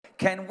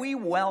Can we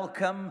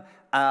welcome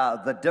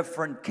the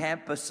different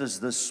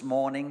campuses this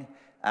morning?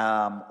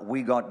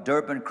 We got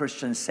Durban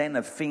Christian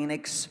Centre,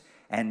 Phoenix,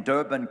 and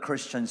Durban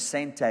Christian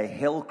Centre,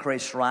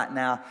 Hillcrest right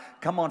now.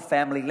 Come on,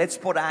 family, let's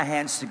put our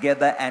hands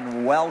together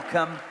and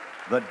welcome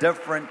the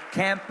different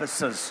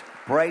campuses.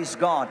 Praise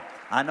God.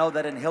 I know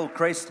that in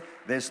Hillcrest,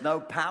 there's no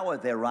power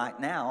there right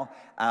now,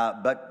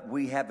 but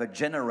we have a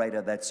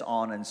generator that's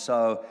on, and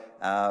so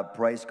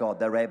praise God,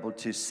 they're able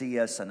to see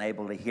us and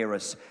able to hear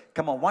us.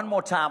 Come on, one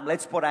more time,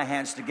 let's put our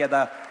hands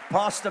together.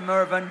 Pastor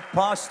Mervyn,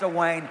 Pastor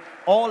Wayne,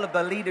 all of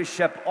the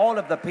leadership, all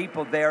of the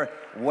people there,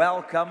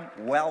 welcome,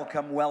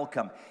 welcome,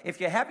 welcome. If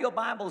you have your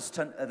Bibles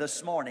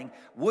this morning,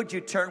 would you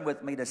turn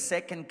with me to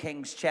 2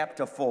 Kings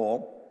chapter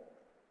 4,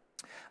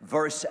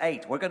 verse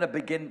 8. We're going to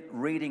begin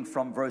reading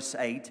from verse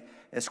 8.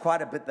 There's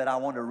quite a bit that I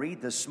want to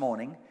read this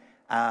morning,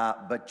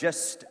 but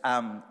just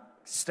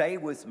stay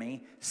with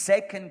me.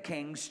 2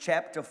 Kings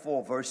chapter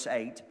 4, verse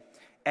 8.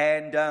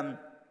 And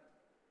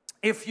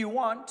if you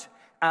want,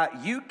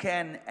 you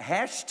can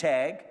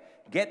hashtag,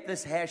 get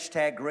this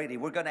hashtag ready.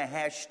 We're going to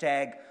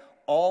hashtag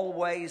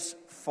always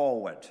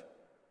forward.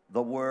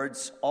 The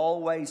words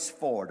always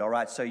forward. All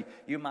right, so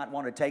you might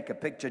want to take a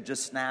picture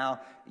just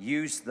now,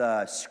 use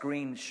the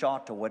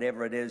screenshot or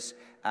whatever it is,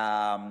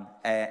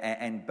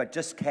 but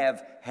just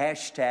have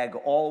hashtag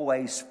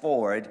always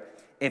forward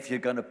if you're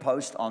going to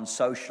post on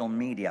social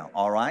media.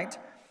 All right,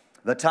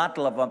 the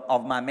title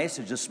of my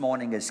message this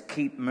morning is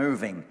Keep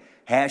Moving,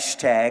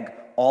 hashtag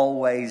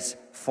always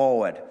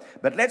forward.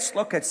 But let's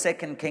look at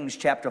 2 Kings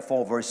chapter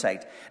 4, verse 8.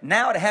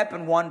 Now it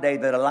happened one day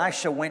that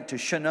Elisha went to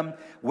Shunem,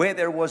 where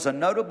there was a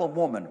notable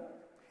woman,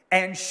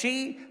 and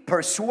she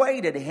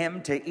persuaded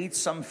him to eat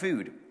some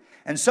food.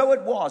 And so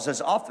it was,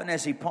 as often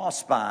as he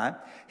passed by,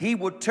 he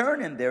would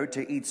turn in there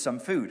to eat some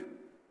food.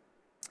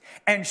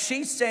 And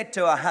she said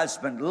to her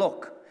husband,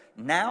 "Look,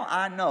 now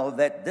I know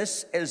that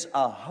this is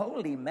a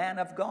holy man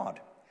of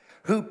God,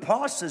 who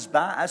passes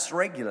by us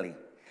regularly.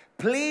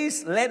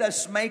 Please let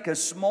us make a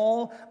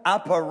small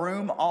upper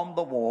room on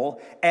the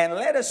wall, and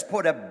let us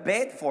put a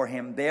bed for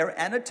him there,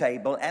 and a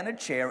table, and a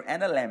chair,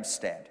 and a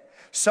lampstand.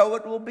 So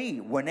it will be,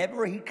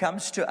 whenever he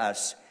comes to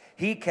us,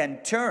 he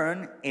can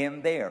turn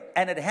in there."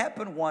 And it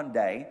happened one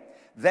day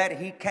that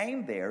he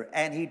came there,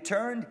 and he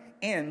turned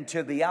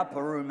into the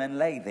upper room and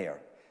lay there.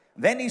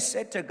 Then he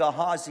said to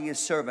Gehazi, his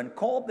servant,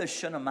 "Call the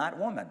Shunammite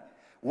woman."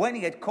 When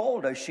he had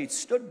called her, she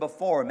stood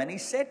before him, and he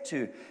said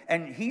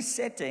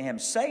to him,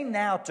 "Say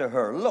now to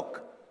her,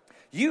 look,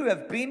 you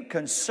have been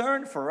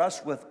concerned for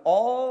us with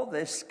all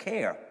this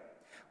care.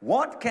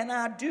 What can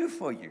I do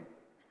for you?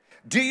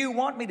 Do you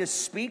want me to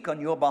speak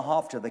on your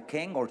behalf to the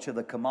king or to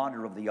the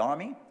commander of the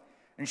army?"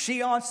 And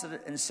she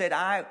answered and said,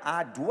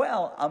 I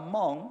dwell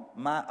among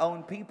my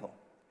own people.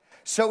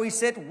 So he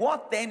said,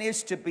 "What then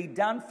is to be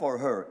done for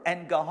her?"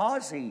 And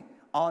Gehazi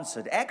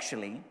answered,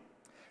 "Actually,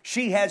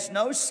 she has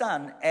no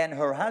son, and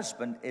her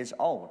husband is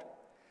old."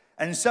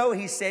 And so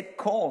he said,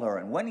 "Call her."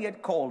 And when he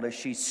had called her,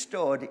 she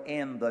stood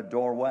in the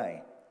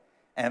doorway.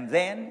 And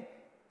then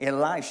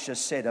Elisha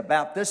said,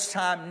 "About this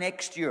time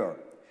next year,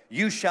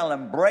 you shall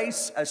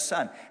embrace a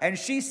son." And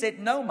she said,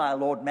 "No, my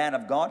lord, man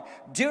of God,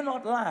 do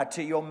not lie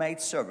to your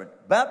maidservant."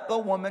 But the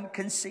woman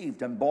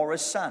conceived and bore a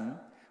son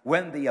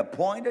when the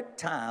appointed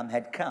time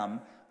had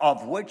come,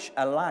 of which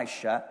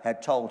Elisha had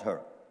told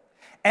her.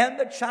 And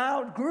the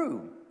child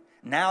grew.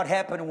 Now it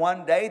happened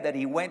one day that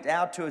he went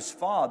out to his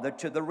father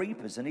to the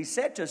reapers. And he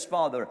said to his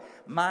father,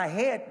 my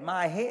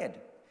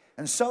head.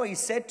 And so he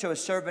said to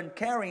his servant,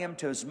 "Carry him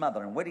to his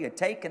mother." And when he had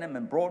taken him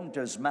and brought him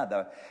to his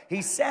mother,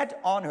 he sat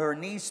on her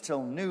knees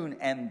till noon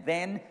and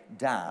then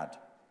died.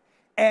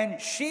 And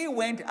she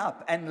went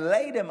up and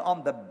laid him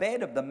on the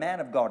bed of the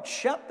man of God,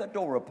 shut the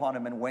door upon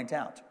him, and went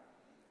out.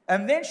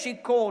 And then she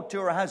called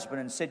to her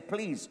husband and said,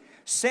 "Please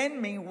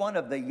send me one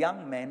of the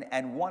young men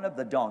and one of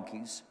the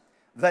donkeys,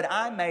 that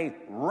I may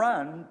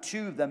run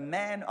to the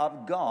man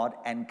of God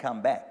and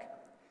come back."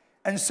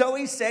 And so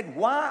he said,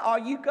 "Why are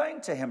you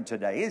going to him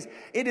today?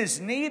 It is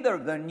neither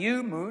the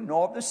new moon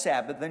nor the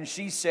Sabbath." And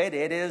she said,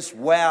 "It is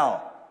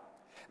well."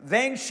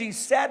 Then she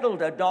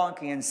saddled a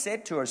donkey and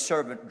said to her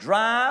servant,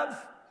 "Drive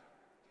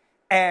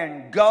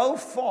and go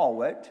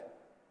forward.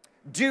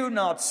 Do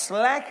not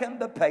slacken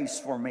the pace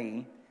for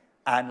me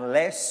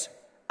unless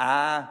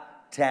I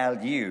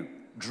tell you."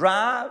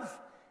 Drive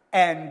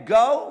and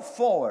go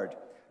forward.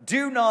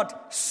 Do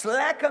not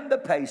slacken the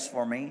pace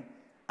for me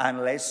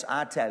unless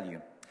I tell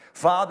you.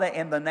 Father,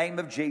 in the name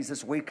of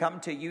Jesus, we come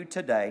to you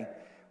today.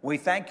 We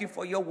thank you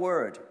for your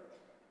word.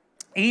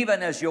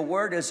 Even as your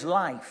word is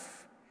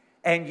life,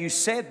 and you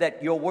said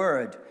that your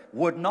word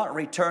would not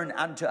return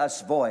unto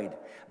us void.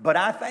 But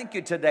I thank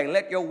you today.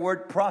 Let your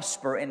word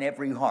prosper in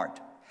every heart.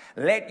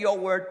 Let your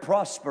word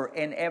prosper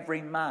in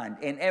every mind,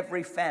 in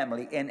every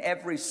family, in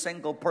every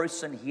single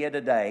person here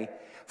today.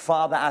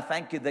 Father, I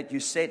thank you that you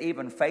said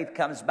even faith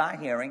comes by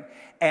hearing,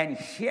 and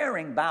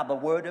hearing by the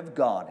word of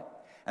God.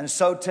 And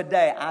so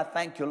today, I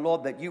thank you,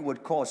 Lord, that you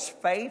would cause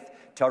faith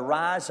to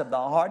rise of the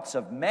hearts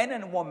of men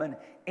and women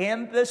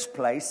in this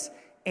place,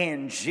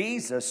 in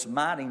Jesus'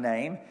 mighty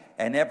name.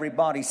 And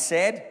everybody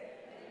said,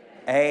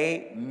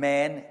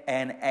 Amen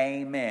and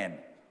amen.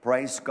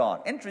 Praise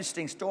God.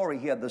 Interesting story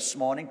here this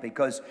morning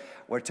because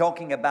we're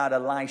talking about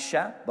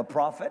Elisha, the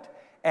prophet,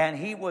 and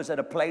he was at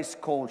a place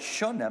called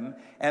Shunem,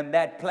 and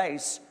that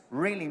place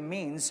really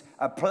means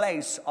a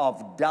place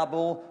of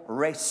double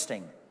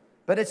resting.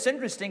 But it's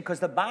interesting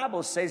because the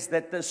Bible says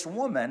that this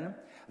woman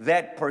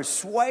that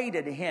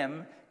persuaded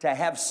him to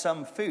have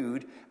some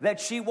food,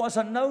 that she was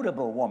a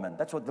notable woman.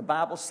 That's what the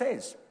Bible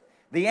says.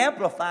 The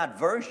Amplified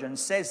Version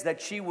says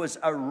that she was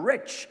a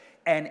rich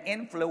and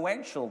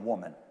influential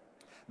woman.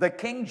 The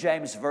King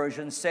James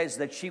Version says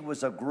that she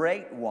was a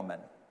great woman.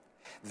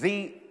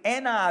 The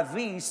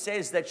NIV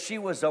says that she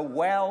was a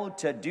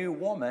well-to-do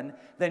woman.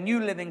 The New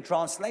Living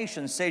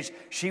Translation says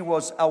she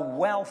was a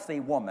wealthy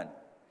woman.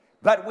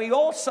 But we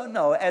also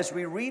know, as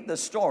we read the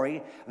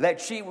story, that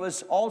she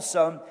was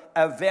also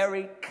a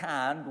very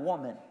kind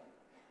woman.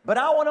 But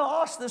I want to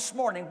ask this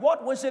morning,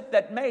 what was it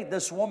that made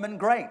this woman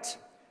great?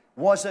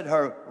 Was it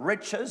her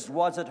riches?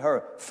 Was it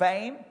her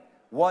fame?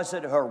 Was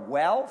it her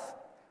wealth?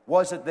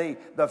 Was it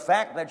the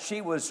fact that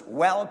she was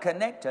well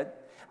connected?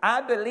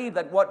 I believe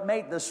that what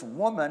made this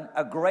woman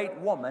a great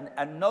woman,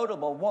 a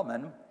notable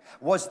woman,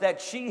 was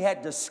that she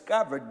had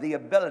discovered the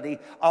ability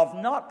of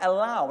not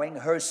allowing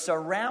her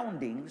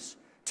surroundings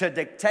to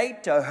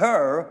dictate to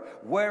her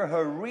where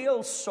her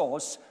real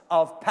source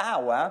of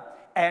power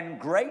and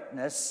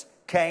greatness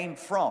came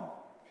from.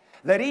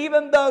 That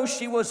even though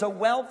she was a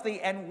wealthy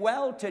and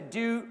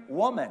well-to-do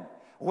woman,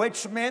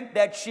 which meant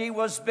that she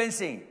was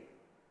busy.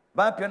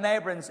 Bump your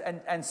neighbor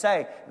and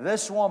say,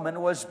 this woman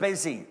was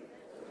busy.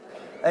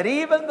 That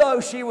even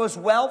though she was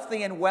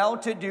wealthy and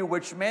well-to-do,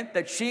 which meant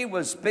that she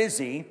was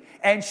busy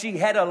and she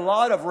had a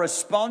lot of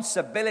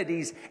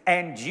responsibilities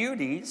and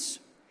duties,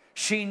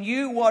 she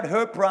knew what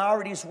her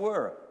priorities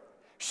were.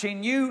 She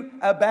knew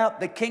about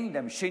the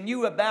kingdom. She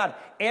knew about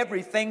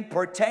everything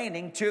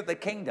pertaining to the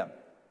kingdom.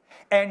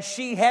 And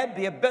she had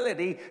the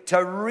ability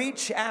to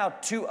reach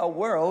out to a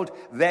world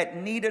that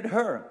needed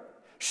her.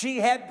 She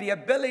had the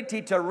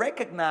ability to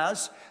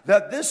recognize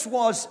that this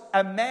was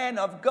a man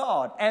of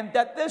God and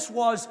that this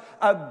was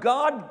a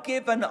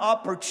God-given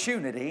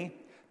opportunity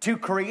to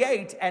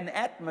create an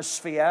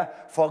atmosphere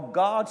for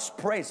God's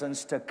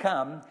presence to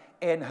come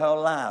in her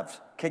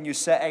life. Can you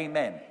say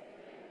amen?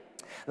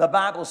 The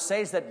Bible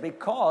says that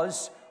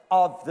because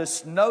of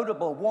this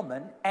notable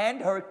woman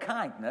and her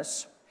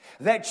kindness,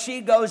 that she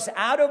goes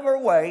out of her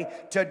way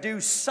to do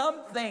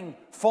something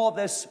for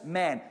this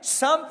man,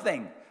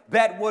 something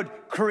that would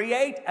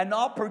create an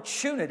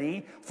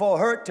opportunity for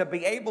her to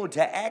be able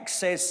to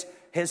access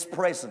his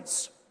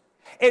presence.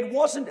 It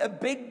wasn't a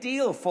big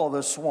deal for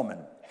this woman,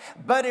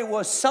 but it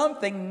was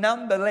something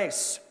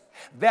nonetheless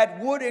that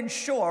would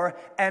ensure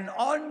an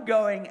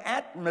ongoing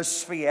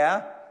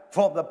atmosphere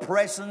for the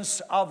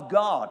presence of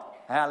God.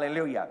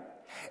 Hallelujah.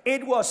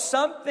 It was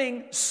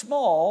something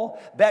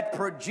small that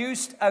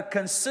produced a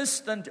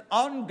consistent,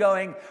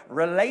 ongoing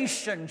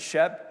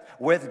relationship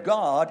with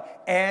God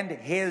and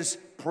His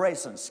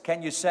presence.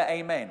 Can you say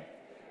amen?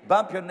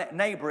 Bump your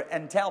neighbor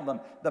and tell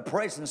them the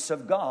presence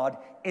of God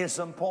is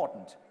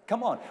important.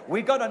 Come on,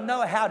 we got to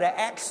know how to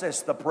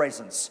access the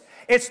presence.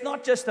 It's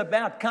not just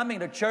about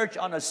coming to church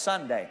on a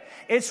Sunday.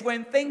 It's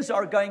when things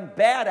are going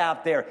bad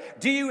out there.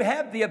 Do you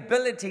have the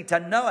ability to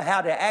know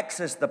how to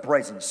access the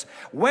presence?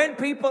 When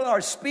people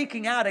are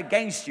speaking out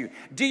against you,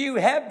 do you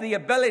have the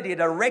ability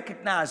to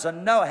recognize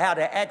and know how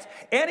to act?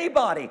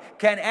 Anybody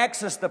can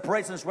access the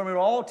presence when we're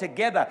all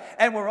together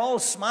and we're all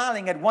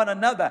smiling at one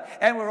another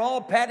and we're all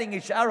patting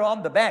each other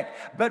on the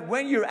back. But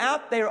when you're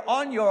out there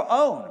on your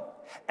own,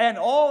 and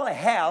all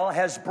hell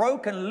has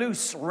broken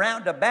loose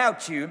round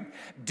about you,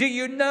 do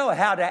you know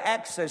how to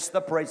access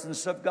the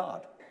presence of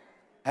God?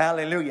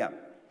 Hallelujah.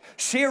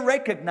 She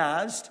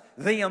recognized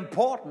the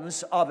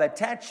importance of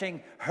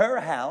attaching her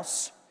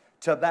house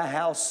to the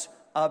house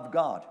of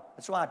God.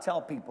 That's why I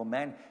tell people,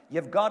 man,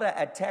 you've got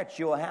to attach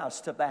your house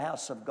to the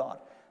house of God.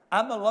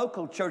 I'm a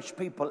local church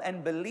people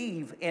and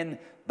believe in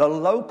the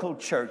local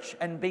church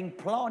and being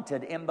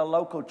planted in the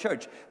local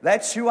church.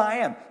 That's who I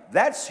am.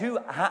 That's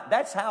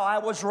how I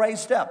was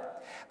raised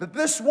up. But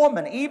this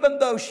woman, even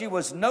though she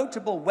was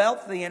notable,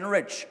 wealthy, and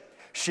rich,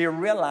 she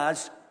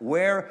realized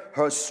where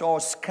her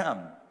source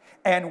come.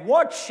 And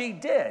what she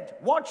did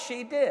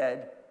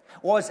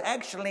was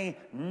actually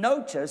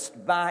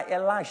noticed by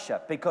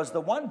Elisha. Because the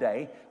one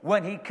day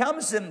when he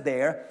comes in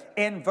there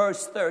in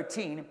verse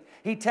 13,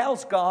 he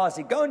tells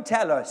Gehazi, go and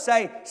tell her,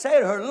 say to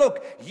her,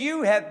 look,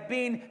 you have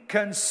been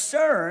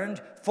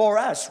concerned for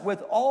us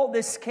with all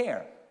this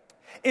care.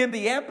 In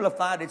the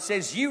Amplified, it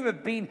says, you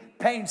have been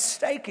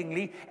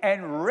painstakingly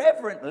and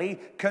reverently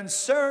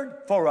concerned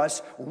for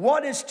us.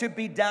 What is to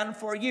be done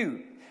for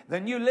you? The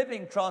New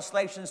Living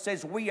Translation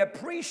says, we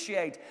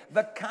appreciate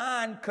the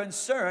kind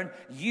concern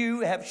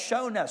you have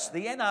shown us.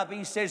 The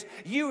NIV says,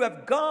 you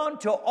have gone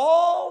to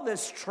all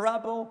this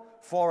trouble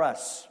for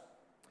us.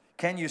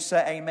 Can you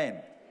say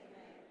amen?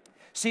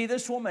 See,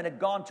 this woman had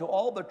gone to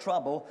all the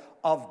trouble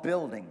of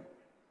building.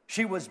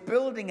 She was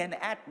building an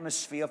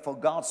atmosphere for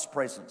God's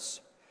presence.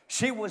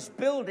 She was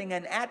building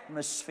an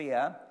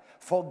atmosphere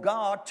for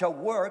God to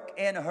work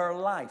in her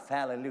life.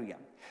 Hallelujah.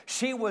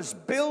 She was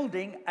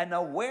building an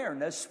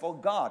awareness for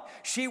God.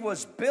 She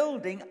was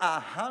building a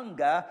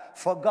hunger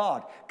for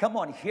God. Come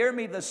on, hear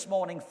me this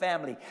morning,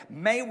 family.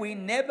 May we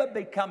never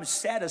become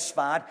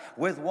satisfied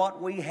with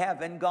what we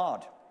have in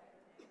God.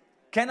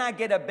 Can I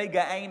get a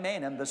bigger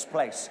amen in this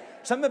place?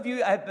 Some of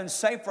you have been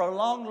saved for a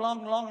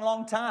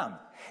long time.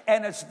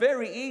 And it's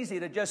very easy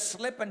to just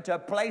slip into a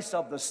place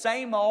of the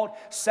same old.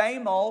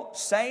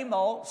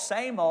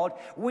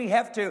 We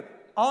have to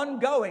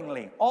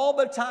ongoingly, all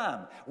the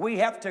time, we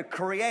have to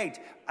create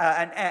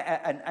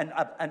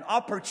an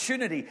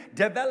opportunity,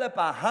 develop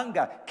a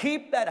hunger,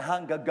 keep that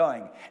hunger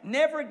going.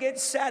 Never get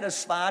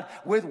satisfied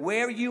with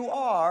where you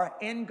are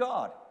in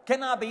God.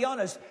 Can I be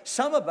honest?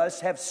 Some of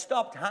us have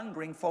stopped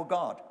hungering for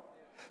God.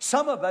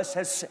 Some of us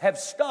have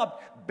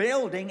stopped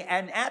building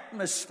an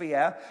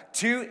atmosphere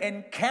to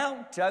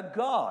encounter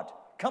God.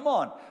 Come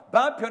on,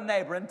 bump your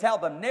neighbor and tell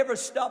them, never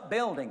stop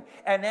building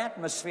an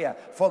atmosphere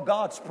for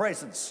God's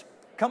presence.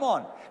 Come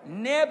on,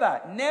 never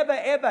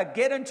ever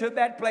get into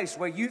that place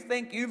where you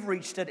think you've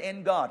reached it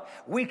in God.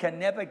 We can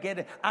never get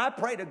it. I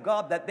pray to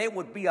God that there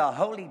would be a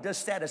holy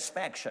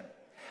dissatisfaction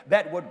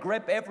that would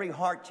grip every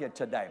heart here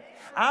today.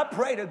 I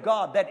pray to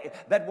God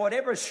that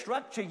whatever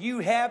structure you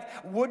have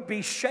would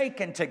be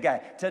shaken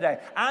today.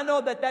 I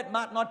know that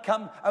might not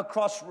come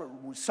across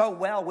so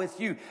well with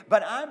you,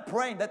 but I'm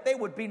praying that there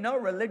would be no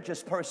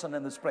religious person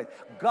in this place.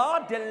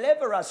 God,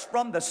 deliver us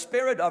from the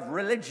spirit of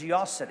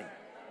religiosity,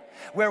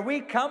 where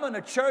we come in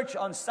a church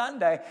on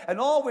Sunday and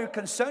all we're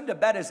concerned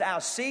about is our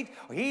seat.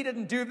 He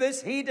didn't do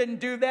this, he didn't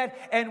do that,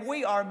 and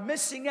we are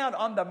missing out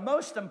on the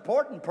most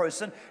important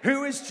person,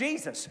 who is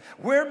Jesus.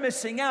 We're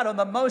missing out on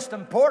the most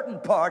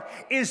important part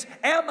is,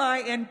 am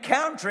I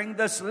encountering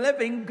this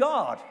living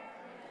God?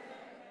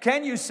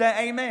 Can you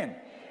say amen?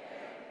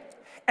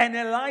 And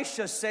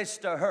Elisha says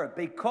to her,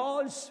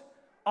 because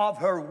of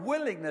her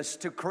willingness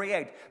to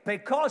create,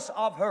 because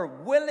of her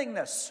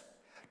willingness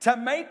to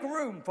make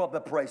room for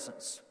the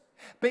presence,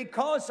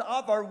 because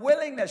of our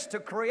willingness to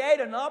create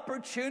an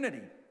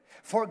opportunity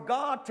for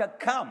God to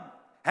come.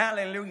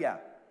 Hallelujah.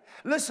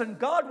 Listen,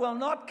 God will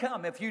not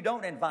come if you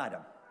don't invite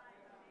Him.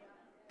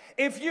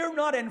 If you're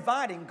not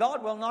inviting,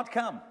 God will not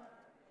come.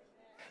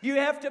 You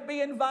have to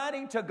be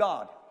inviting to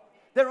God.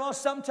 There are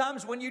some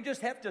times when you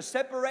just have to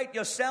separate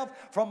yourself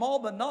from all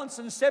the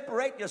nonsense,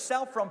 separate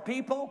yourself from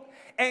people,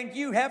 and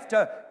you have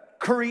to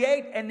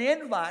create an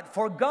invite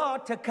for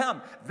God to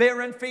come.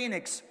 There in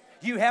Phoenix,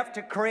 you have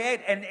to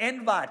create an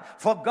invite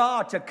for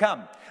God to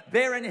come.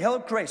 There in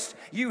Hillcrest,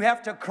 you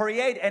have to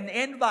create an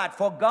invite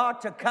for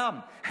God to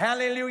come.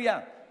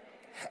 Hallelujah.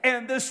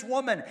 And this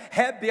woman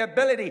had the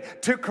ability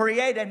to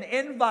create an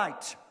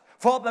invite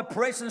for the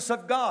presence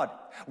of God.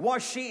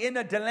 Was she in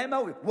a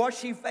dilemma? Was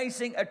she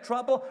facing a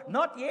trouble?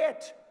 Not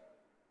yet.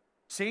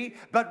 See,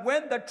 but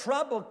when the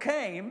trouble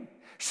came,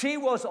 she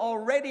was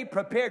already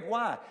prepared.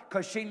 Why?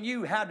 Because she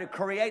knew how to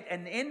create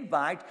an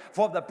invite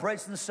for the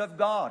presence of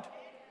God.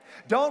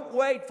 Don't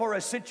wait for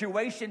a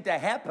situation to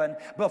happen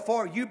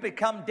before you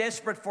become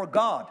desperate for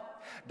God.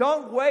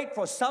 Don't wait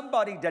for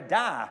somebody to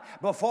die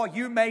before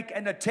you make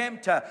an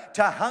attempt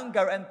to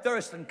hunger and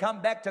thirst and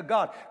come back to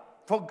God.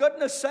 For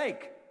goodness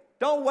sake,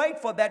 don't wait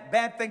for that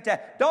bad thing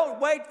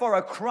don't wait for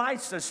a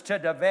crisis to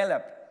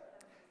develop.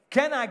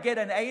 Can I get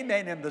an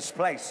amen in this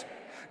place?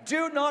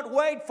 Do not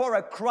wait for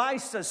a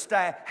crisis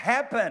to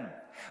happen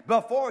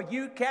before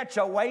you catch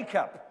a wake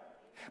up,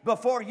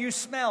 before you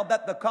smell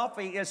that the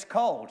coffee is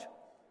cold.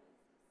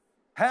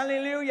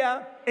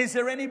 Hallelujah. Is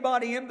there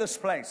anybody in this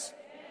place?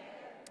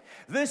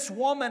 This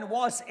woman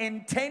was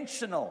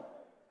intentional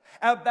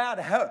about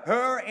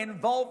her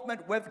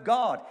involvement with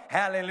God.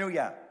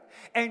 Hallelujah.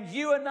 And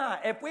you and I,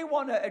 if we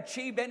want to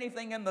achieve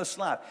anything in this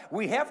life,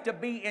 we have to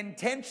be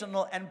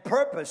intentional and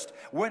purposed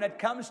when it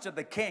comes to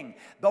the King,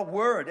 the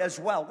Word as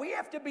well. We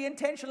have to be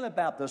intentional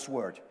about this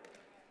Word.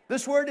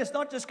 This Word is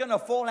not just going to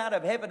fall out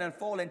of heaven and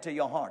fall into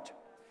your heart.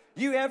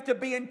 You have to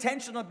be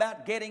intentional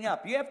about getting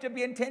up. You have to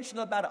be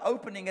intentional about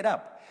opening it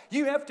up.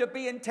 You have to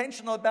be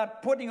intentional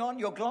about putting on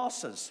your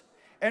glasses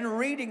and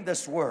reading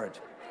this Word.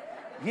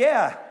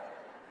 Yeah.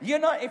 You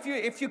know,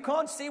 if you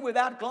can't see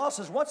without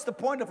glasses, what's the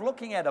point of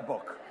looking at a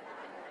book?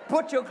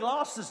 Put your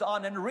glasses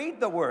on and read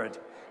the Word.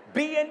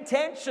 Be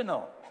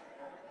intentional.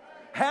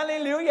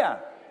 Hallelujah.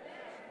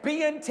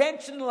 Be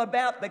intentional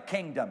about the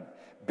kingdom.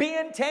 Be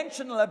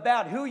intentional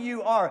about who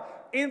you are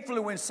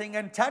influencing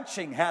and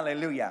touching.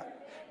 Hallelujah.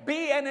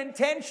 Be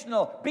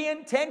intentional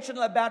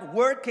about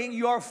working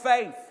your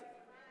faith.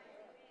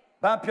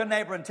 Bump your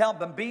neighbor and tell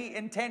them, be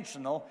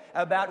intentional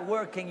about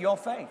working your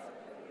faith.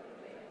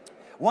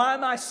 Why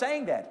am I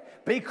saying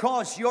that?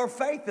 Because your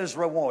faith is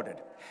rewarded.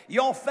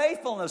 Your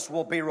faithfulness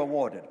will be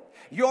rewarded.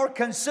 Your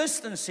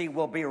consistency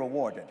will be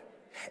rewarded.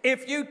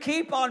 If you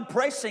keep on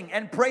pressing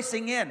and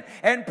pressing in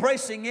and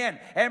pressing in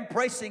and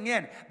pressing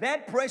in,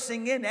 that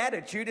pressing in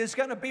attitude is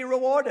going to be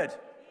rewarded.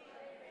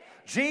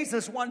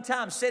 Jesus one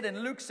time said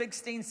in Luke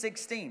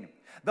 16:16,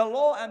 the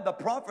law and the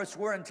prophets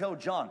were until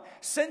John.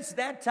 Since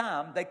that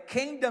time, the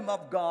kingdom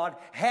of God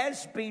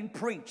has been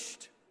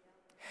preached.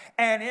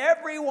 and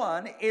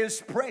everyone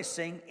is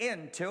pressing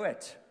into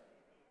it.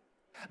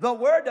 The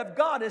Word of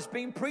God is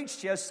being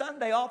preached here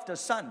Sunday after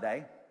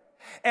Sunday,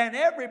 and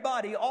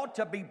everybody ought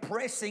to be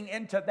pressing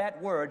into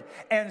that Word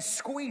and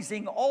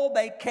squeezing all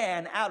they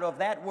can out of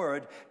that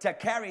Word to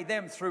carry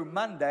them through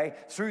Monday,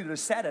 through the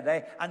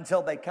Saturday,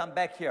 until they come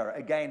back here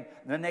again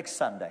the next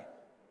Sunday.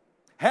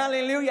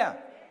 Hallelujah.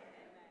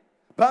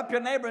 Bump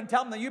your neighbor and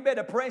tell them that you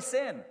better press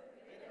in.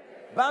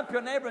 Bump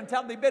your neighbor and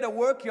tell them you better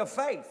work your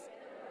faith.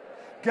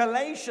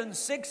 Galatians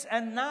 6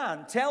 and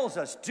 9 tells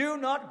us, do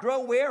not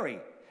grow weary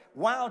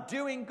while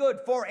doing good,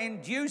 for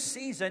in due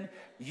season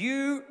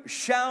you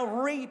shall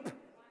reap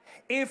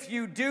if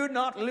you do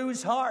not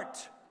lose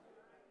heart.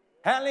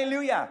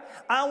 Hallelujah.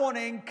 I want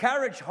to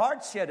encourage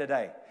hearts here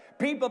today.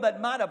 People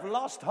that might have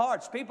lost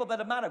hearts, people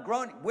that might have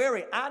grown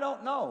weary, I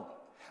don't know.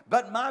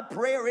 But my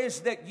prayer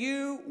is that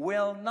you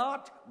will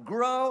not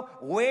grow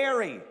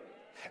weary.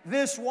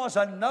 This was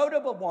a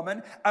notable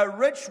woman, a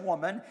rich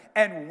woman,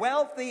 and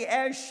wealthy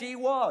as she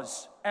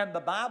was. And the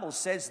Bible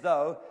says,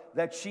 though,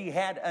 that she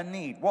had a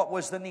need. What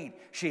was the need?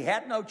 She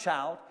had no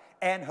child,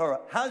 and her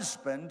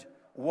husband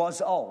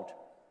was old.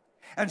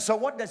 And so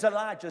what does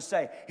Elijah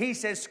say? He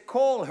says,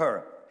 call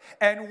her.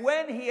 And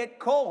when he had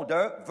called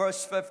her,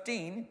 verse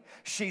 15,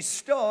 she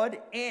stood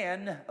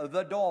in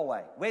the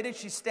doorway. Where did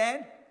she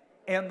stand?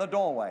 In the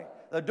doorway.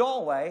 The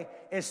doorway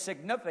is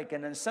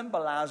significant and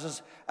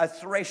symbolizes a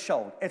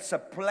threshold. It's a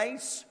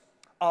place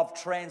of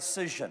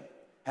transition.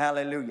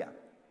 Hallelujah.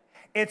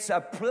 It's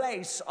a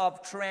place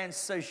of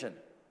transition.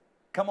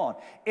 Come on.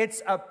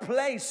 It's a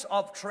place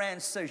of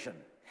transition.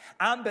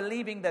 I'm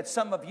believing that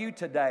some of you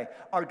today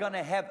are going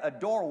to have a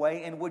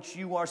doorway in which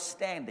you are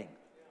standing.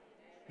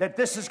 That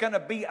this is going to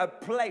be a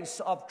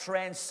place of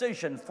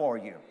transition for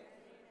you.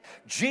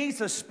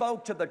 Jesus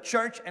spoke to the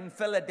church in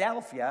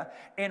Philadelphia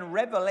in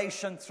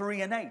Revelation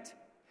 3 and 8.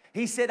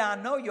 He said, I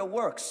know your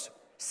works.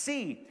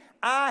 See,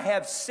 I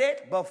have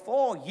set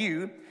before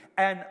you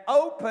an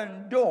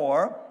open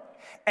door,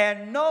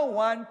 and no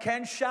one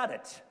can shut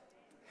it.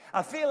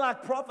 I feel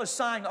like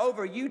prophesying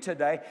over you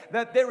today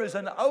that there is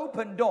an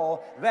open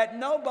door that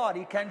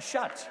nobody can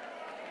shut.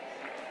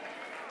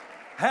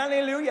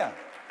 Hallelujah.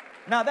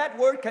 Now that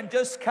word can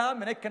just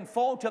come and it can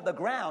fall to the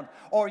ground,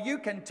 or you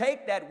can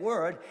take that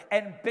word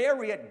and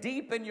bury it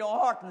deep in your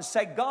heart and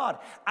say, God,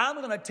 I'm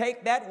going to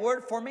take that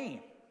word for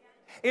me.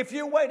 If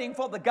you're waiting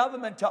for the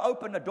government to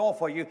open a door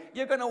for you,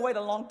 you're going to wait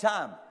a long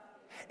time.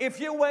 If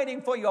you're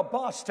waiting for your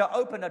boss to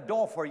open a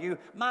door for you,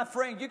 my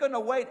friend, you're going to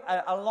wait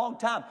a long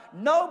time.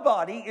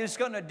 Nobody is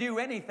going to do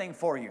anything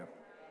for you.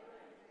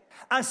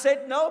 I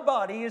said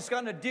nobody is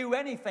going to do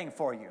anything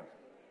for you.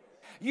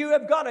 You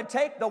have got to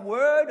take the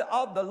word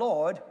of the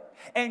Lord,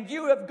 and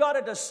you have got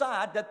to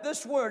decide that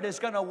this word is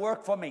going to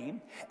work for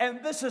me,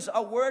 and this is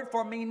a word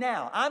for me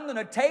now. I'm going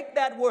to take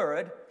that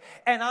word,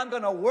 and I'm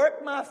going to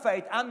work my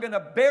faith. I'm going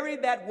to bury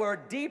that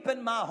word deep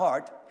in my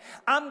heart.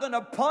 I'm going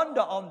to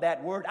ponder on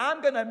that word.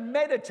 I'm going to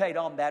meditate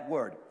on that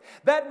word.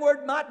 That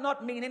word might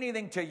not mean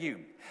anything to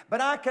you,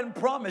 but I can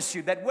promise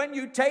you that when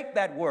you take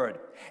that word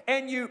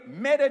and you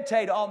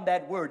meditate on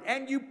that word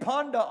and you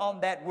ponder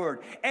on that word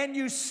and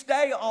you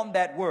stay on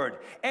that word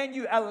and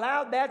you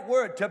allow that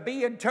word to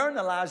be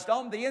internalized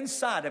on the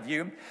inside of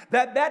you,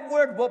 that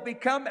word will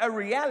become a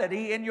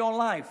reality in your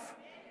life.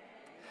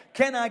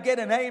 Can I get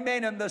an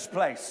amen in this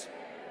place?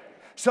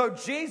 So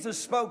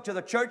Jesus spoke to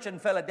the church in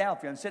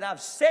Philadelphia and said,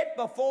 I've set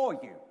before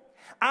you,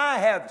 I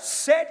have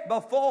set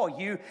before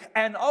you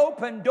an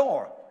open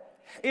door.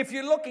 If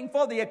you're looking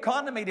for the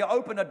economy to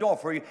open a door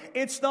for you,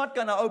 it's not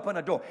going to open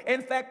a door.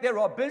 In fact, there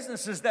are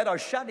businesses that are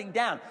shutting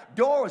down.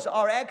 Doors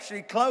are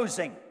actually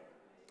closing.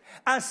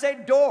 I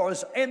said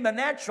doors in the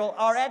natural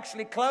are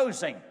actually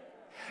closing.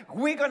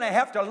 We're going to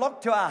have to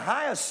look to a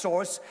higher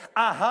source,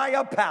 a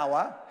higher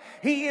power.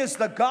 He is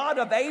the God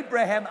of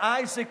Abraham,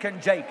 Isaac,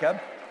 and Jacob.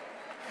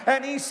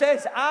 And he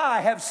says,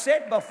 I have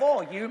set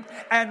before you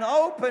an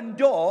open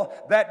door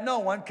that no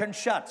one can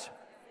shut.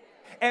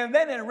 And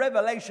then in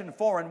Revelation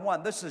 4 and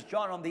 1, this is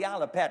John on the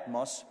Isle of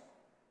Patmos.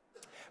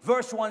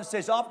 Verse 1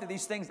 says, after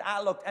these things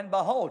I looked, and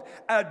behold,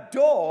 a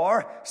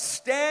door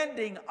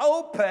standing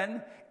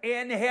open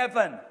in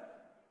heaven.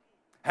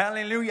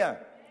 Hallelujah.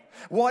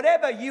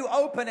 Whatever you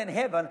open in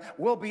heaven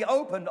will be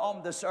opened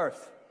on this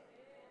earth.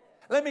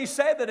 Let me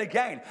say that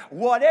again.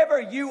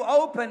 Whatever you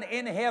open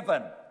in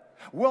heaven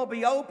will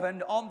be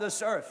opened on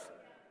this earth.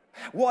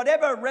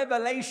 Whatever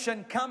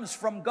revelation comes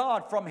from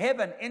God, from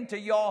heaven into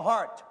your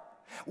heart,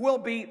 will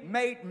be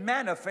made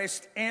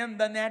manifest in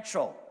the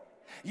natural.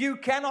 You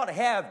cannot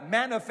have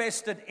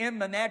manifested in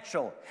the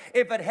natural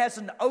if it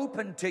hasn't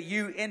opened to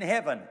you in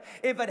heaven,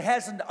 if it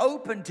hasn't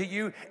opened to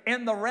you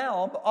in the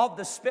realm of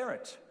the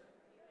Spirit.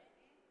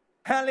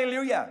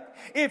 Hallelujah.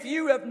 If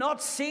you have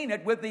not seen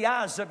it with the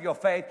eyes of your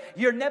faith,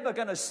 you're never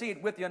going to see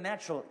it with your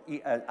natural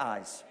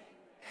eyes.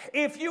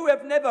 If you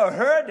have never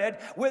heard it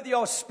with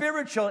your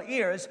spiritual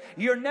ears,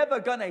 you're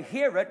never going to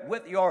hear it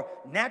with your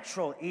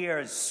natural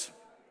ears.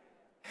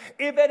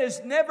 If it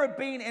has never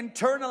been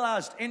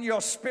internalized in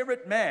your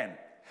spirit man,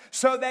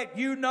 So that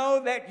you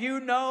know, that you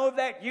know,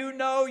 that you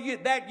know,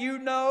 that you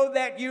know,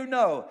 that you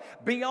know,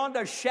 beyond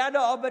a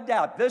shadow of a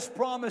doubt, this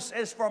promise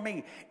is for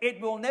me.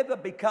 It will never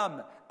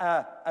become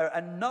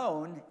a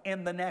known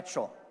in the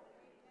natural.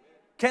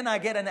 Can I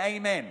get an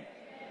amen? Amen.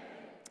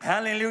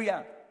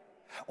 Hallelujah.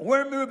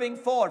 We're moving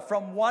forward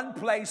from one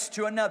place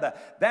to another.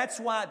 That's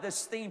why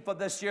this theme for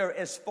this year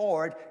is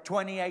Forward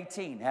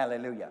 2018.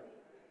 Hallelujah.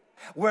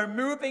 We're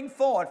moving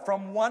forward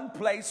from one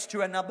place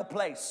to another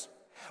place,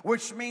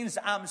 which means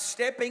I'm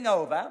stepping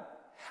over.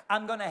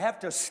 I'm going to have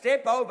to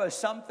step over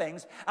some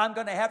things. I'm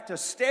going to have to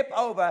step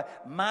over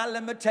my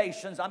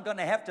limitations. I'm going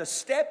to have to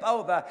step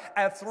over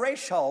a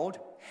threshold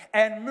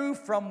and move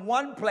from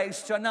one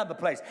place to another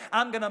place.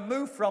 I'm going to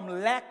move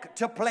from lack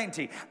to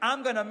plenty.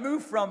 I'm going to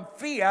move from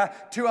fear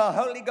to a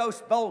Holy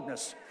Ghost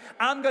boldness.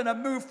 I'm going to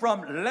move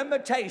from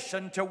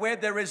limitation to where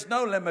there is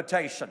no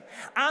limitation.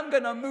 I'm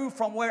going to move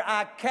from where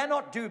I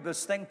cannot do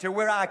this thing to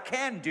where I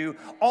can do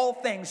all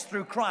things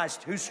through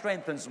Christ who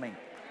strengthens me.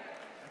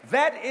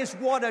 That is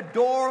what a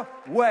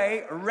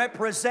doorway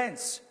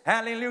represents.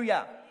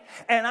 Hallelujah.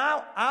 And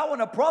I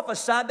want to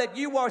prophesy that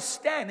you are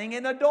standing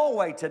in a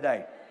doorway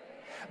today.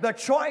 The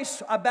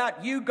choice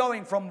about you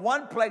going from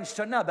one place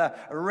to another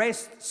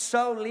rests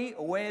solely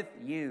with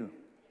you.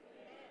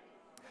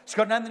 It's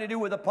got nothing to do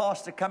with a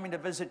pastor coming to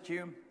visit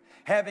you,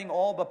 having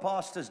all the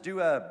pastors do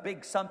a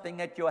big something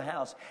at your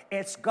house.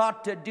 It's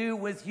got to do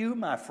with you,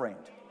 my friend.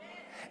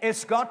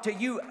 It's got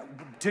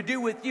to do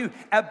with you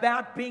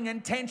about being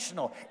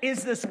intentional.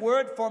 Is this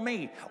word for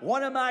me?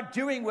 What am I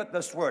doing with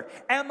this word?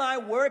 Am I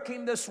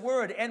working this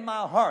word in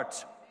my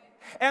heart?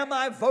 Am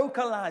I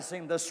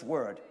vocalizing this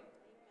word?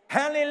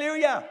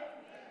 Hallelujah.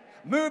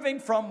 Moving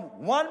from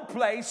one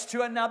place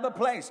to another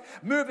place.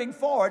 Moving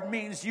forward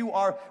means you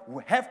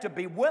have to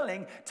be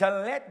willing to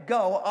let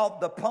go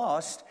of the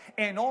past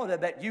in order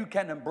that you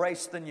can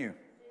embrace the new.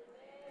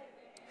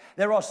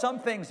 There are some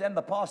things in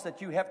the past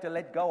that you have to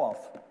let go of.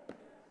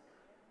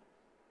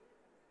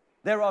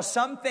 There are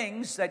some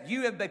things that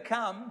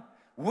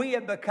we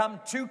have become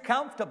too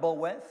comfortable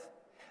with,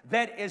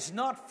 that is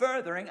not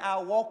furthering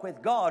our walk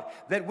with God,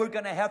 that we're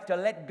going to have to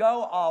let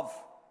go of.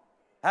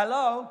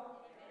 Hello?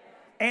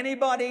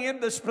 Anybody in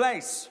this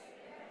place?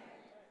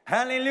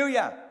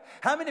 Hallelujah.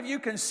 How many of you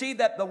can see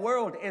that the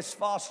world is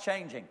fast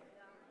changing?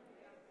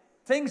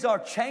 Things are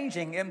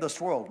changing in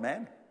this world,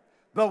 man.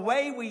 The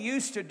way we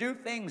used to do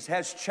things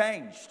has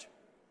changed.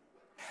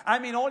 I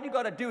mean, all you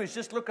got to do is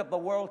just look at the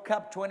World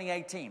Cup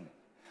 2018.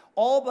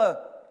 All the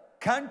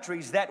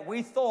countries that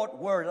we thought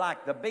were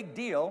like the big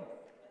deal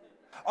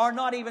are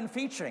not even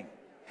featuring.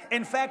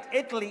 In fact,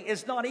 Italy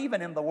is not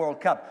even in the World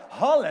Cup.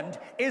 Holland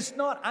is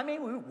not. I mean,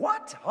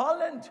 what?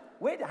 Holland?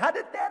 Wait, how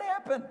did that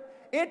happen?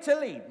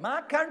 Italy,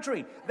 my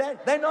country,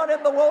 they're not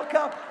in the World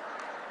Cup.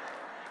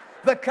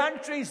 The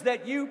countries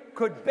that you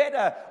could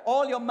bet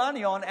all your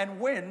money on and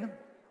win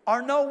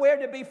are nowhere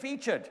to be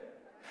featured.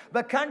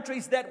 The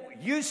countries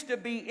that used to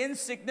be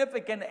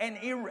insignificant and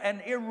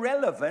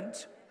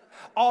irrelevant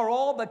are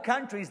all the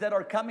countries that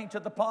are coming to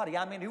the party.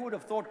 I mean, who would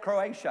have thought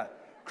Croatia?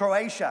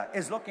 Croatia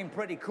is looking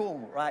pretty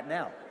cool right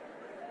now.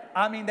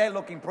 I mean, they're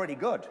looking pretty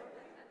good.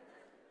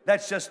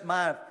 That's just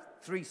my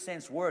 3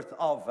 cents worth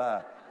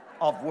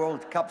of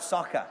World Cup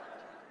soccer.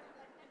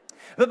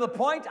 But the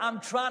point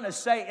I'm trying to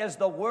say is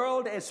the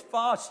world is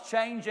fast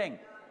changing.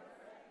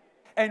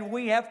 And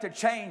we have to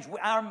change.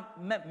 Our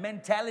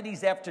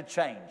mentalities have to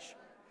change.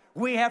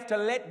 We have to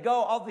let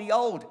go of the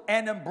old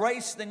and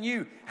embrace the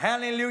new.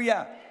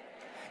 Hallelujah.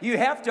 You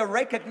have to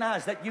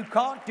recognize that you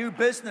can't do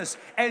business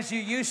as you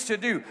used to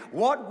do.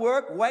 What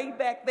worked way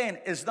back then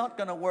is not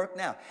going to work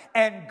now.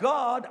 And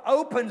God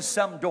opens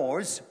some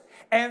doors,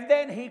 and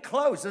then He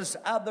closes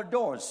other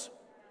doors.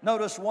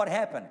 Notice what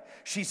happened.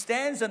 She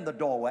stands in the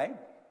doorway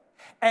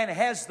and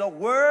has the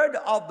word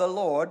of the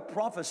Lord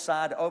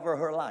prophesied over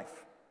her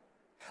life.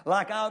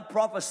 Like I'm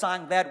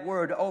prophesying that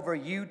word over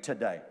you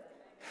today.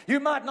 You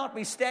might not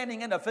be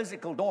standing in a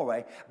physical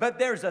doorway, but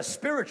there's a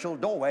spiritual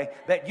doorway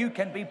that you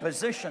can be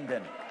positioned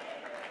in.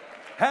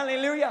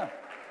 Hallelujah.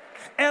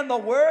 And the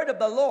word of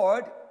the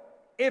Lord,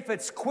 if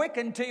it's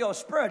quickened to your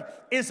spirit,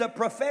 is a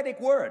prophetic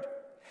word.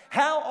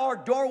 How are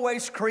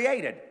doorways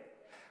created?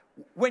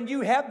 When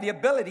you have the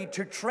ability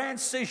to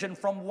transition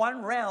from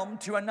one realm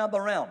to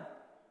another realm,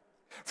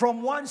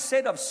 from one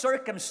set of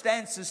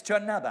circumstances to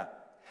another.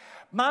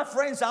 My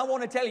friends, I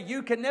want to tell you,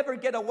 you can never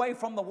get away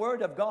from the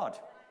word of God.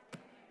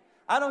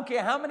 I don't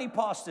care how many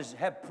pastors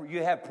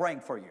you have praying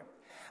for you.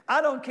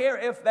 I don't care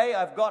if they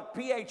have got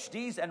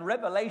PhDs and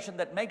revelation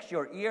that makes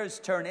your ears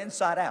turn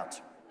inside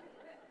out.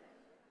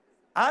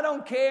 I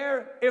don't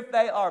care if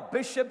they are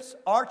bishops,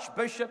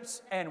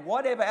 archbishops, and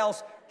whatever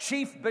else,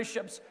 chief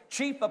bishops,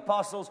 chief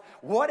apostles,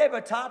 whatever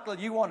title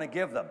you want to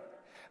give them.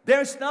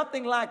 There's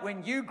nothing like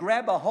when you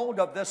grab a hold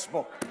of this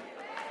book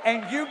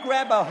and you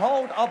grab a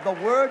hold of the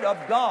Word of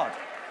God.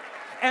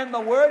 And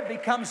the Word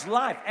becomes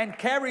life and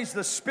carries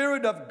the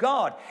Spirit of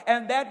God.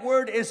 And that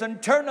Word is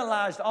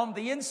internalized on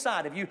the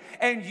inside of you.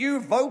 And you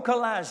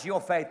vocalize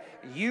your faith.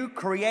 You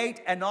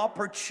create an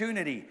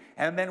opportunity.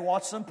 And then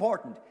what's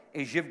important?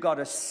 is you've got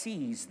to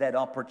seize that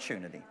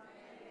opportunity.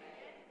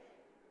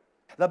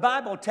 The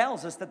Bible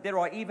tells us that there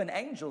are even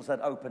angels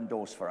that open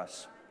doors for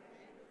us.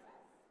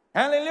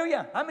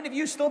 Hallelujah. How many of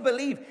you still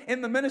believe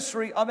in the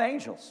ministry of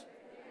angels?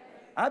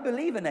 I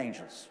believe in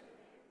angels.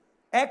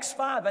 Acts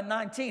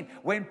 5:19,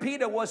 when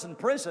Peter was in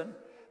prison,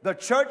 the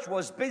church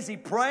was busy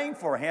praying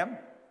for him.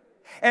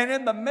 And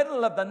in the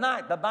middle of the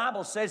night, the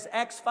Bible says,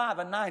 Acts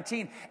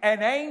 5:19,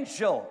 an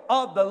angel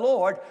of the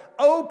Lord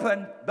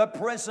opened the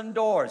prison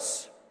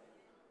doors.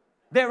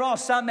 There are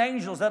some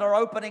angels that are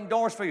opening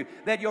doors for you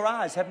that your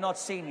eyes have not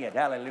seen yet.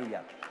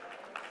 Hallelujah.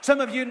 Some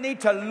of you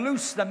need to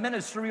loose the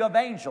ministry of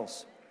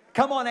angels.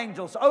 Come on,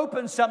 angels,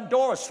 open some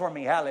doors for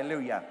me.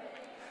 Hallelujah.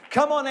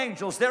 Come on,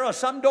 angels, there are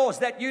some doors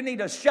that you need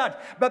to shut,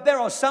 but there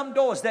are some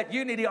doors that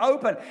you need to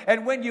open.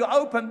 And when you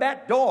open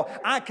that door,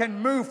 I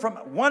can move from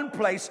one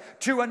place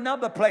to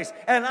another place,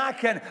 and I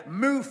can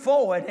move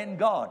forward in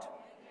God.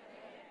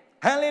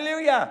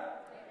 Hallelujah.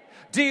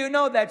 Do you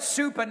know that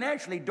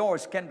supernaturally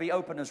doors can be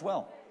open as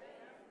well?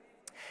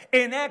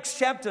 In Acts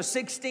chapter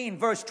 16,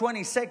 verse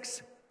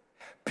 26,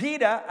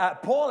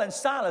 Paul and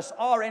Silas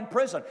are in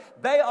prison.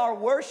 They are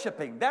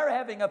worshiping. They're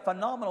having a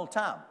phenomenal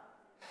time.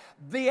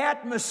 The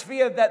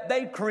atmosphere that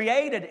they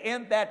created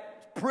in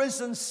that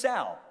prison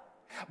cell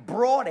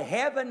brought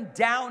heaven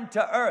down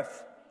to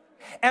earth.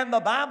 And the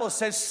Bible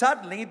says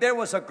suddenly there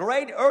was a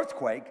great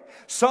earthquake,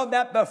 so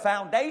that the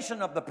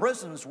foundation of the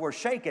prisons were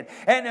shaken.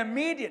 And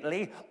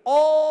immediately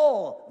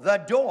all the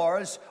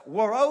doors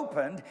were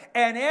opened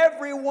and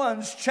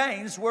everyone's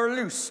chains were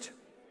loosed.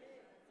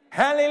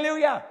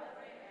 Hallelujah.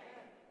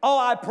 Oh,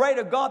 I pray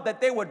to God that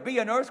there would be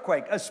an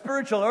earthquake, a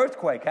spiritual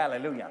earthquake.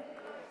 Hallelujah.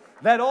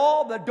 That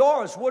all the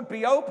doors would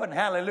be open,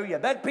 hallelujah.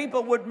 That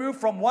people would move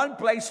from one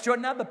place to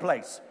another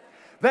place.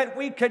 That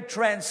we could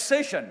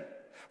transition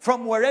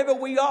from wherever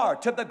we are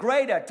to the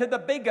greater, to the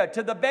bigger,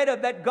 to the better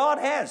that God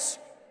has.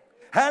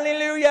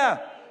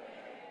 Hallelujah.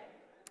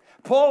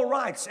 Paul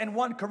writes in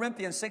 1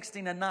 Corinthians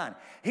 16:9,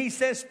 he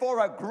says, for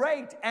a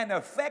great and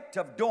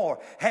effective door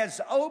has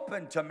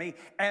opened to me,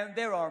 and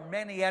there are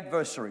many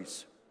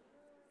adversaries.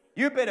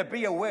 You better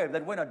be aware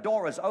that when a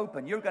door is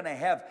open,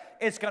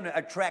 it's going to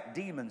attract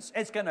demons.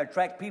 It's going to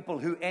attract people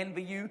who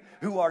envy you,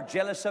 who are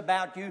jealous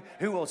about you,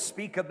 who will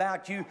speak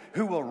about you,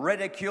 who will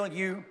ridicule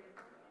you.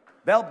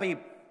 They'll be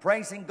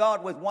praising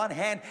God with one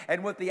hand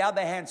and with the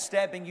other hand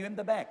stabbing you in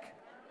the back.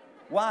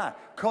 Why?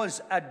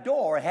 Because a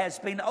door has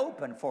been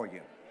opened for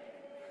you.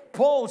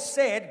 Paul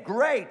said,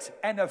 great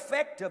and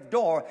effective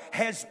door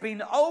has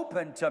been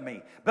opened to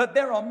me, but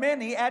there are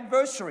many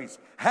adversaries.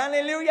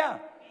 Hallelujah.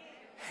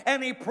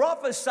 And he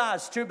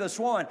prophesies to this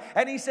woman,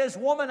 and he says,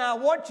 woman, I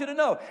want you to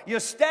know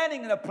you're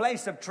standing in a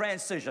place of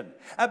transition.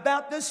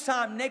 About this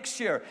time next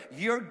year,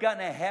 you're going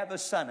to have a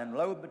son. And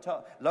lo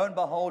and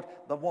behold,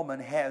 the woman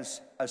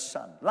has a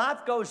son.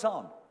 Life goes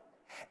on,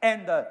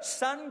 and the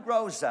son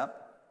grows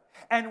up,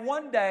 and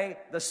one day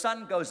the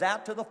son goes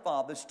out to the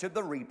fathers, to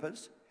the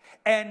reapers,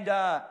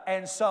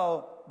 and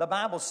so the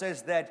Bible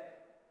says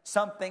that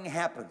something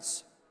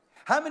happens.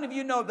 How many of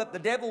you know that the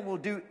devil will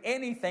do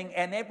anything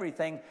and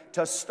everything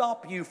to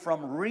stop you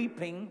from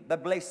reaping the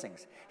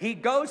blessings? He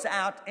goes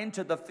out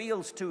into the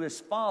fields to his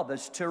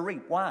fathers to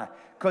reap. Why?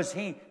 Because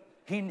he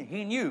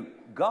knew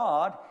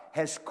God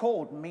has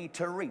called me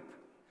to reap.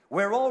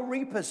 We're all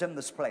reapers in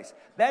this place.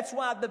 That's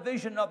why the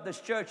vision of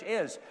this church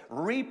is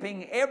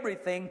reaping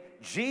everything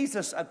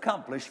Jesus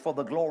accomplished for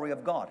the glory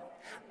of God.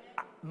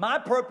 My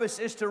purpose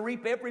is to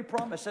reap every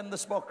promise in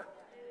this book.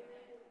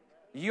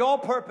 Your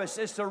purpose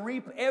is to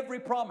reap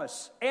every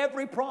promise.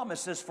 Every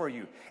promise is for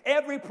you.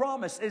 Every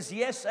promise is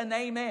yes and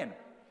amen.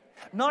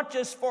 Not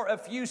just for a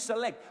few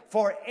select,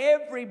 for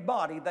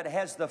everybody that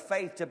has the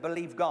faith to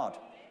believe God.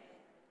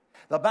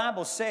 The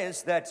Bible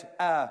says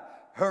that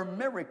her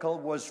miracle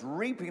was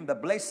reaping the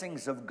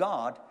blessings of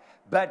God.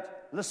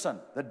 But listen,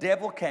 the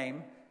devil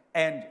came,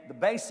 and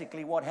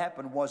basically what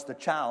happened was the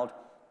child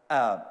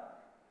died.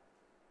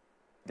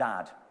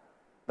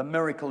 The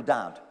miracle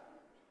died.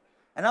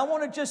 And I'm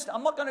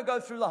not going to go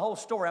through the whole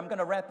story. I'm going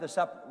to wrap this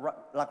up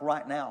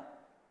right now.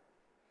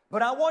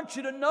 But I want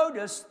you to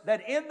notice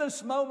that in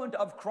this moment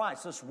of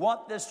crisis,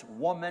 what this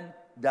woman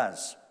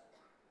does.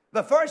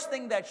 The first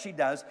thing that she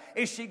does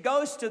is she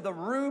goes to the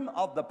room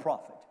of the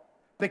prophet,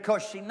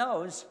 because she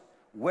knows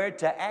where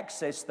to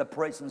access the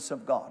presence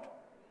of God.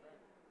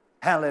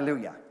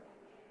 Hallelujah.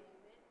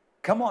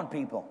 Come on,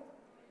 people.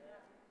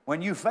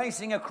 When you're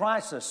facing a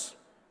crisis,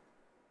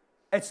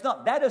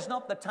 that is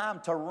not the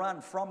time to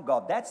run from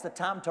God. That's the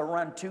time to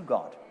run to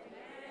God.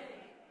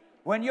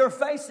 When you're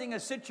facing a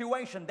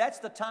situation, that's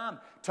the time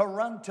to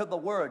run to the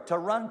Word, to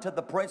run to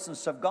the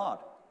presence of God.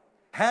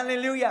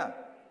 Hallelujah.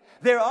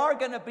 There are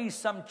going to be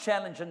some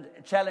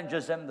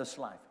challenges in this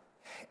life.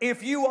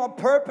 If you are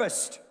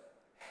purposed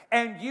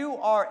and you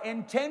are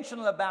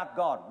intentional about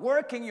God,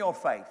 working your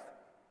faith,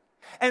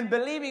 and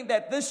believing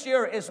that this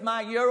year is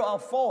my year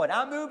of forward.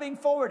 I'm moving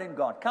forward in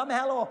God. Come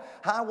hell or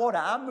high water,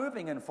 I'm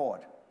moving in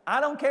forward. I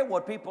don't care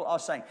what people are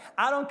saying.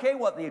 I don't care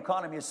what the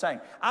economy is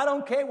saying. I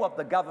don't care what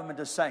the government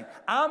is saying.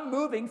 I'm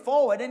moving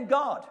forward in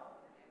God.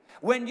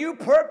 When you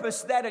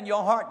purpose that in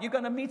your heart, you're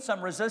going to meet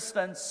some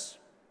resistance.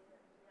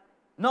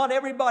 Not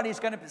everybody's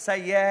going to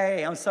say,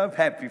 yay, I'm so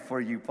happy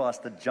for you,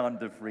 Pastor John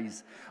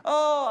Torrens.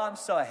 Oh, I'm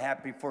so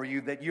happy for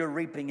you that you're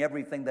reaping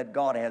everything that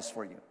God has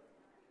for you.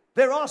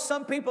 There are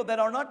some people that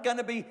are not going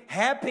to be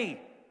happy.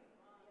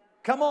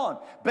 Come on.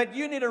 But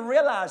you need to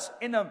realize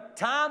in a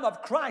time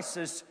of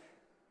crisis,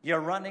 you're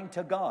running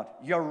to God.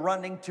 You're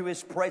running to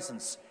His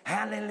presence.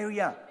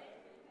 Hallelujah.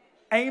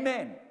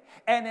 Amen.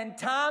 And in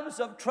times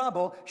of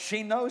trouble,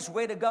 she knows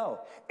where to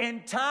go.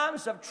 In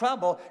times of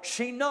trouble,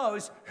 she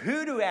knows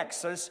who to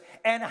access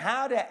and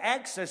how to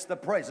access the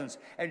presence.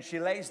 And she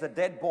lays the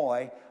dead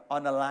boy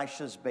on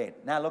Elisha's bed.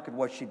 Now look at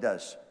what she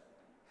does.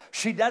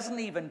 She doesn't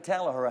even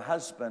tell her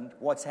husband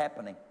what's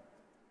happening.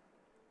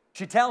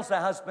 She tells her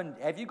husband,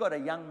 have you got a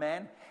young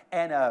man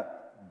and a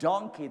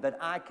donkey that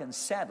I can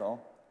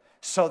saddle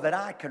so that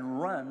I can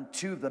run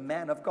to the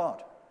man of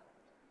God?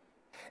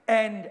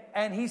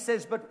 And he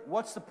says, but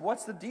what's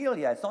the deal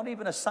here? It's not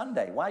even a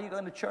Sunday. Why are you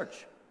going to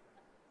church?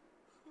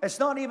 It's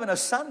not even a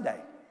Sunday.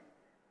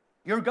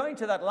 You're going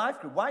to that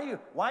life group. Why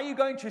are you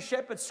going to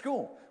shepherd's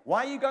school?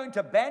 Why are you going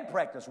to band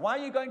practice? Why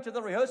are you going to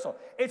the rehearsal?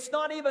 It's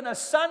not even a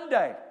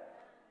Sunday.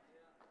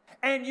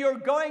 And you're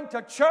going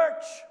to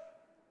church.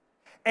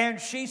 And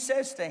she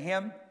says to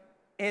him,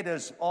 it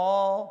is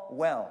all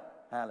well.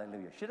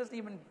 Hallelujah. She doesn't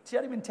even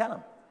tell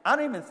him. I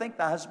don't even think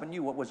the husband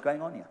knew what was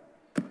going on here.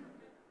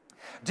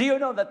 Do you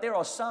know that there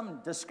are some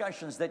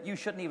discussions that you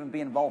shouldn't even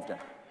be involved in?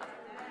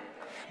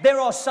 There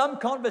are some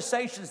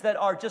conversations that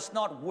are just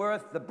not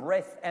worth the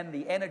breath and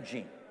the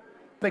energy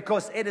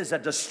because it is a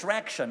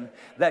distraction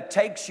that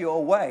takes you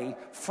away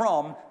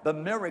from the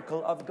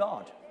miracle of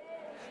God.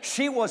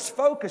 She was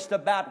focused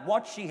about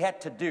what she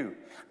had to do.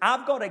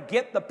 I've got to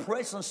get the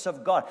presence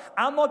of God.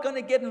 I'm not going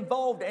to get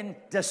involved in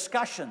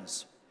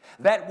discussions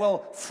that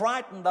will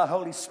frighten the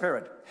Holy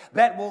Spirit,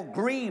 that will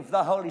grieve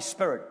the Holy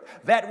Spirit,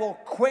 that will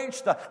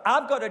quench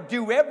I've got to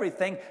do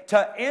everything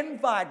to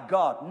invite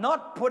God,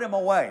 not put Him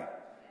away.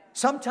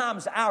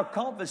 Sometimes our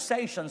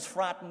conversations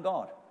frighten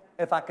God,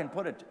 if I can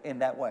put it in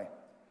that way.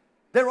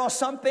 There are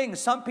some things,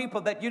 some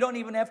people that you don't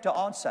even have to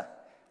answer.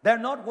 They're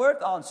not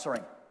worth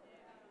answering.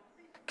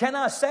 Can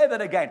I say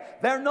that again?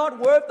 They're not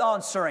worth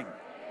answering.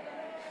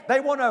 They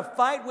want to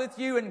fight with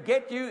you and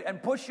get you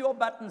and push your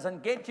buttons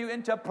and get you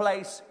into a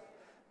place.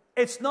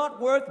 It's not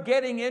worth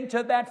getting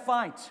into that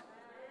fight.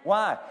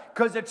 Why?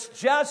 Because it's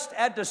just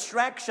a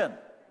distraction.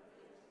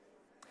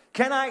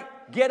 Can I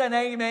get an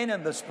amen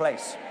in this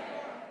place?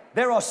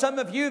 There are some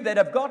of you that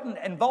have gotten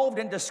involved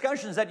in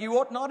discussions that you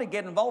ought not to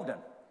get involved in.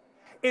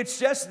 It's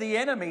just the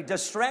enemy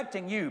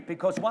distracting you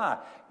because why?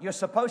 You're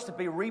supposed to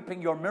be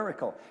reaping your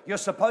miracle. You're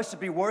supposed to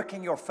be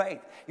working your faith.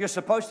 You're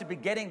supposed to be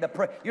getting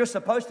you're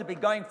supposed to be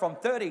going from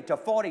 30 to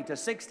 40 to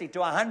 60 to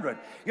 100.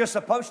 You're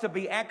supposed to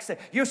be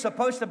you're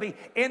supposed to be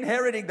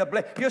inheriting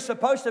you're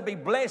supposed to be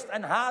blessed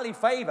and highly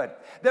favored.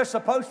 There's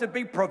supposed to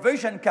be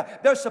provision.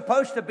 There's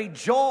supposed to be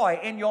joy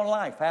in your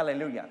life.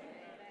 Hallelujah.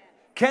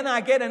 Can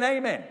I get an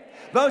amen?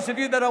 Those of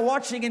you that are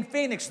watching in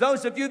Phoenix,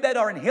 those of you that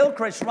are in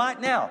Hillcrest right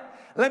now,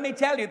 let me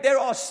tell you, there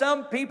are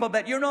some people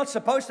that you're not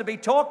supposed to be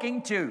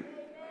talking to.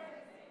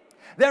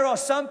 There are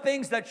some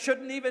things that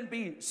shouldn't even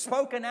be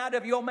spoken out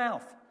of your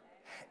mouth.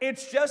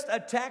 It's just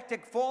a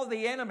tactic for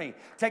the enemy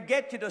to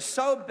get you to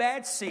sow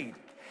bad seed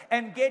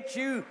and get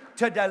you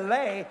to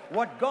delay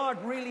what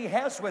God really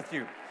has with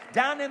you.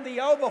 Down in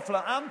the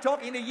overflow, I'm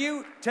talking to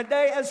you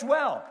today as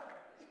well.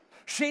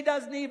 She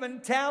doesn't even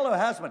tell her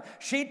husband.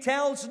 She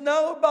tells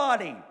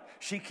nobody.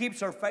 She keeps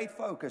her faith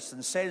focused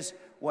and says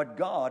what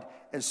God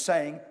is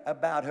saying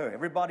about her.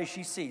 Everybody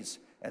she sees,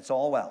 it's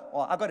all well.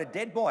 Oh, I've got a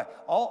dead boy.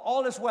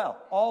 All is well.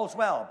 All is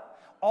well.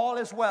 All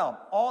is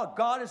well. All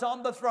God is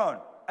on the throne.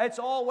 It's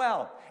all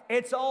well.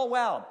 It's all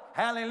well.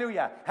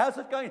 Hallelujah. How's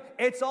it going?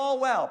 It's all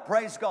well.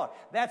 Praise God.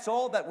 That's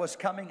all that was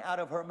coming out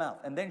of her mouth.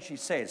 And then she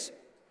says,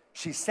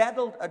 she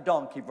saddled a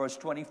donkey, verse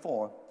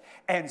 24,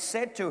 and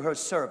said to her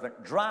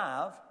servant,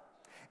 drive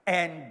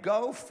and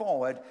go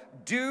forward.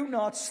 Do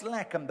not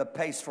slacken the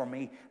pace for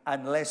me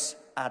unless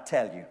I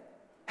tell you.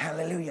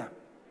 Hallelujah.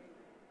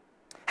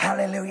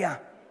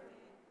 Hallelujah.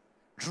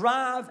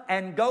 Drive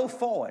and go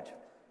forward.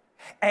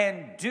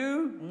 And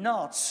do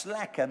not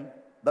slacken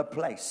the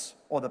place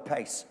or the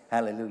pace.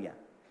 Hallelujah.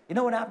 You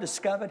know what I've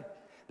discovered?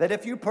 That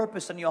if you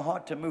purpose in your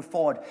heart to move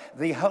forward,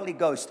 the Holy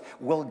Ghost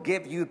will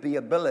give you the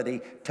ability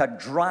to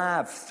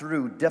drive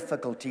through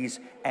difficulties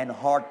and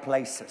hard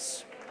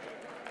places.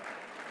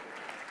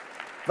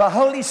 The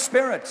Holy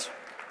Spirit.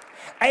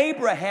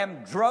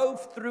 Abraham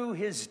drove through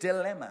his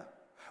dilemma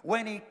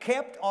when he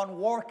kept on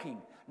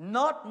walking,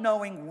 not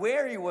knowing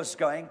where he was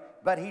going,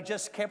 but he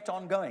just kept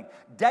on going.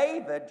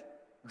 David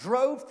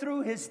drove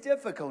through his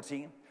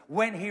difficulty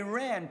when he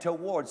ran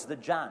towards the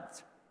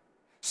giant.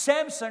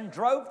 Samson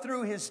drove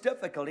through his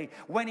difficulty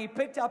when he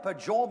picked up a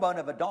jawbone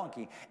of a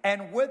donkey,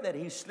 and with it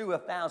he slew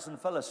 1,000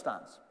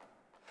 Philistines.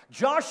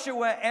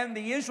 Joshua and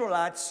the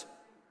Israelites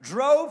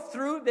drove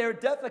through their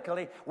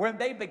difficulty when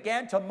they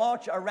began to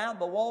march around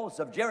the walls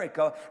of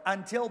Jericho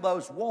until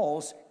those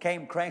walls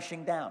came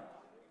crashing down.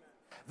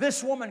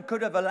 This woman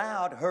could have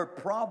allowed her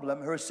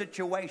problem, her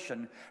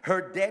situation, her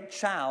dead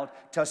child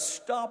to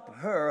stop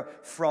her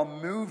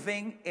from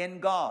moving in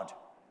God.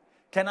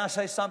 Can I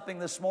say something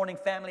this morning,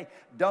 family?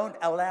 Don't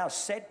allow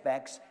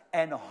setbacks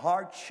and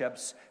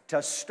hardships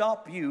to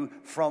stop you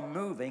from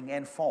moving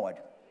and forward.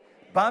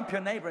 Bump your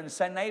neighbor and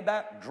say,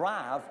 neighbor,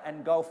 drive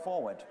and go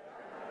forward.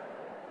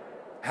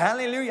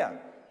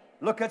 Hallelujah.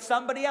 Look at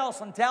somebody else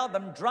and tell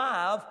them,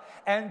 drive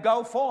and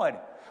go forward.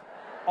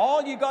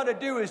 All you got to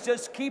do is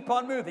just keep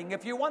on moving.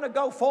 If you want to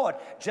go forward,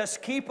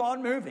 just keep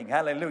on moving.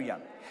 Hallelujah.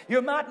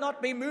 You might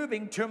not be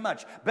moving too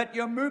much, but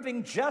you're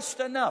moving just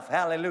enough.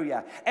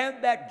 Hallelujah.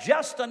 And that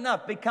just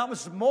enough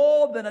becomes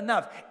more than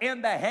enough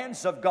in the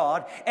hands of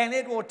God, and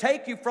it will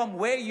take you from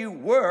where you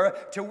were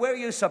to where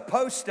you're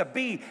supposed to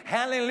be.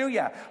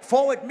 Hallelujah.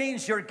 Forward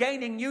means you're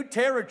gaining new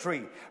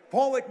territory.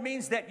 Forward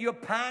means that you're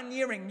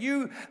pioneering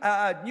new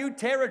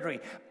territory.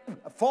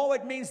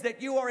 Forward means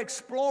that you are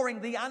exploring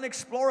the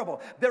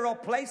unexplorable. There are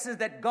places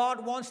that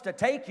God wants to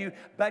take you,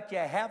 but you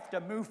have to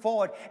move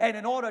forward. And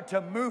in order to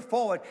move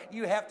forward,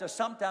 you have to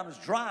sometimes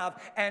drive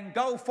and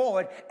go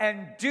forward,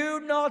 and do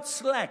not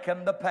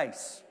slacken the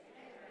pace.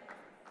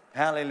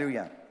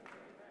 Hallelujah.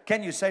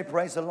 Can you say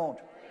praise the Lord?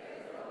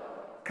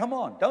 Come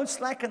on, don't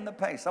slacken the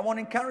pace. I want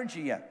to encourage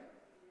you here.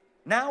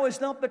 Now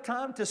is not the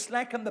time to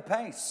slacken the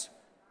pace.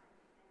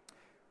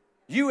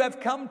 You have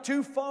come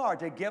too far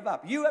to give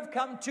up. You have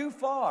come too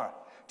far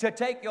to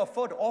take your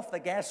foot off the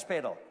gas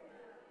pedal.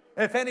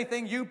 If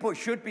anything, you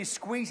should be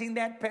squeezing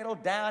that pedal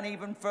down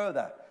even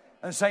further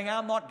and saying,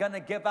 I'm not going to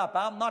give up.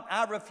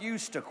 I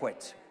refuse to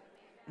quit.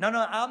 No,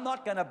 I'm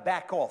not going to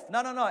back off.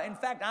 No. In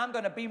fact, I'm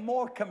going to be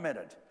more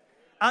committed.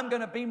 I'm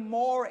going to be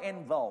more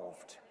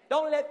involved.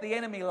 Don't let the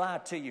enemy lie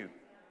to you.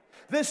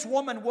 This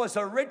woman was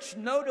a rich,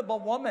 notable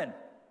woman.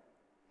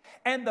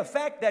 And the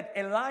fact that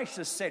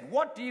Elisha said,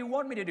 what do you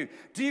want me to do?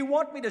 Do you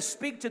want me to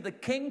speak to the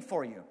king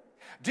for you?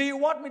 Do you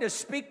want me to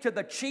speak to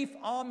the chief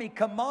army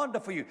commander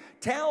for you?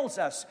 Tells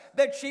us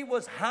that she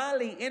was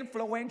highly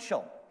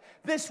influential.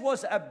 This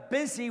was a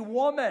busy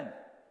woman.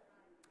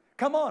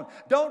 Come on,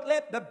 don't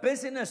let the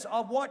busyness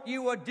of what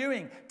you are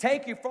doing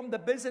take you from the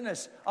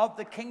busyness of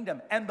the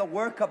kingdom and the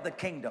work of the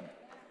kingdom.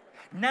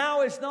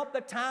 Now is not the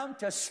time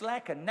to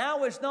slacken.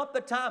 Now is not the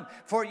time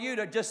for you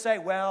to just say,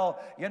 well,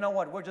 you know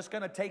what, we're just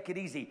going to take it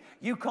easy.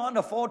 You can't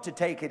afford to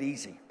take it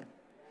easy.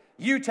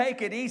 You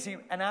take it easy,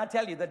 and I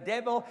tell you, the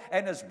devil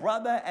and his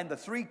brother and the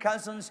 3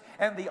 cousins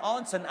and the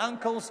aunts and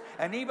uncles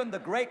and even the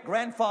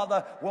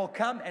great-grandfather will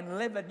come and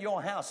live in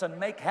your house and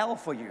make hell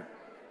for you.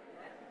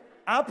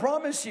 I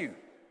promise you.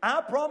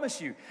 I promise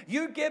you.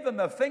 You give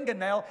him a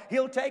fingernail,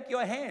 he'll take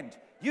your hand.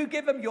 You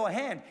give him your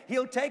hand,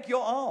 he'll take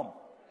your arm.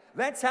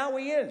 That's how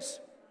he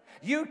is.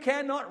 You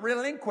cannot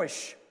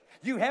relinquish.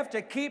 You have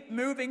to keep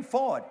moving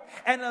forward.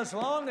 And as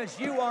long as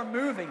you are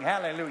moving,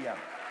 hallelujah.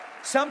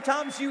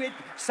 Sometimes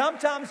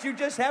you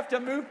just have to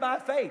move by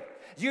faith.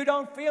 You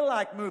don't feel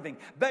like moving,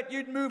 but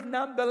you'd move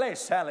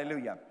nonetheless,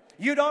 hallelujah.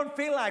 You don't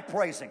feel like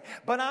praising,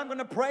 but I'm going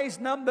to praise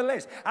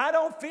nonetheless. I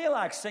don't feel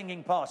like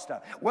singing, Pastor.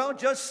 Well,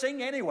 just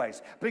sing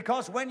anyways,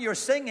 because when you're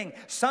singing,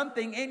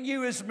 something in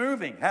you is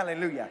moving.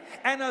 Hallelujah.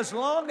 And as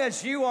long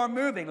as you are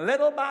moving,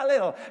 little by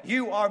little,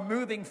 you are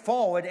moving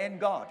forward in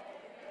God.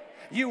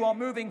 You are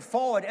moving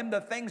forward in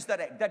the things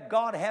that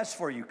God has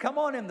for you. Come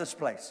on in this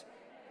place.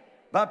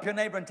 Bump your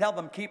neighbor and tell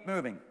them, keep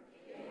moving.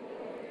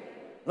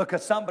 Look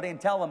at somebody and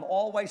tell them,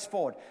 always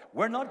forward.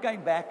 We're not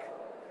going back.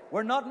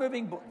 We're not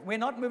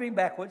moving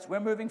backwards. We're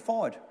moving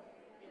forward.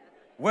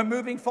 We're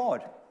moving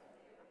forward.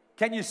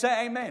 Can you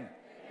say amen? Amen?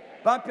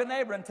 Bump your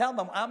neighbor and tell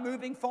them, I'm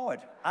moving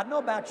forward. I don't know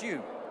about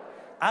you.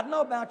 I don't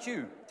know about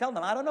you. Tell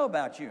them, I don't know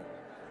about you.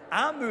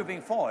 I'm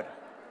moving forward.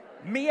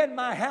 Me and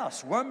my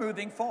house, we're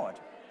moving forward.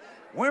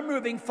 We're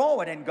moving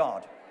forward in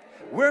God.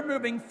 We're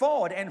moving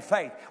forward in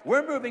faith.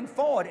 We're moving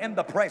forward in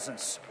the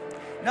presence.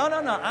 No.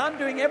 I'm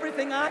doing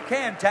everything I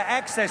can to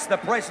access the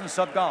presence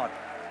of God.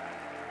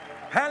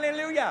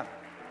 Hallelujah.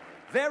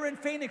 They're in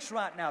Phoenix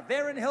right now.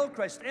 They're in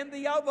Hillcrest, in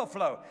the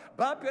overflow.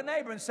 Bump your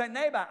neighbor and say,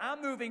 neighbor,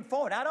 I'm moving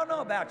forward. I don't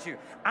know about you.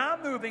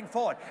 I'm moving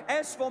forward.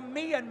 As for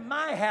me and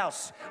my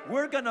house,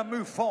 we're going to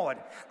move forward.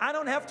 I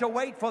don't have to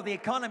wait for the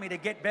economy to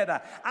get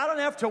better. I don't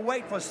have to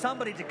wait for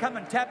somebody to come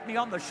and tap me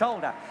on the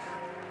shoulder.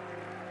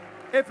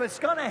 If it's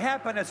going to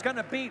happen, it's going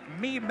to be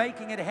me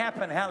making it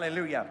happen.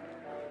 Hallelujah.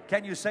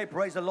 Can you say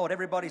praise the Lord?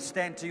 Everybody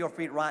stand to your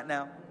feet right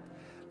now.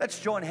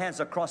 Let's join hands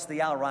across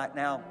the aisle right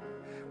now.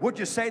 Would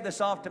you say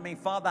this after me?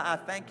 Father, I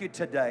thank you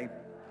today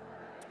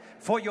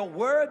for your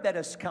word that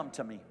has come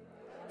to me.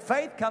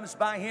 Faith comes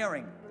by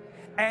hearing,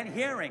 and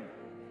hearing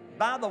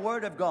by the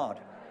word of God.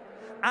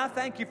 I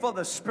thank you for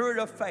the spirit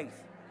of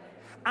faith.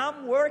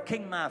 I'm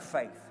working my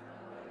faith.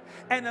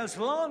 And as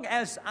long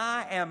as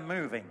I am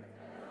moving,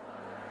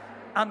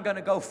 I'm going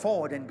to go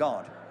forward in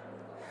God.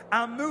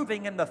 I'm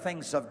moving in the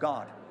things of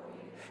God.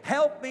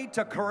 Help me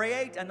to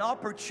create an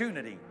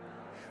opportunity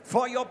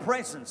for your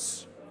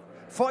presence,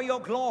 for your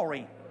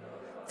glory,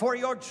 for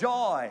your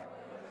joy,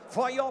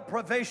 for your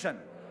provision.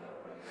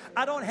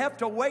 I don't have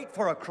to wait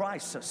for a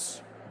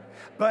crisis,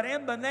 but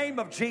in the name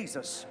of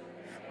Jesus,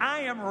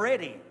 I am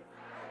ready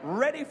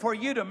for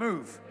you to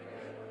move.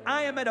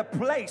 I am at a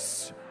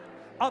place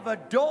of a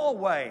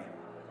doorway,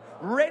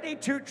 ready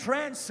to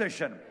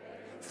transition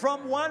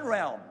from one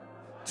realm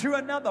to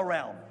another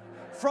realm,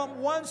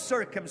 from one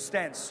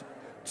circumstance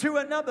to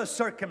another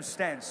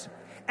circumstance.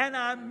 And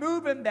I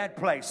move in that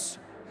place.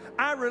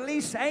 I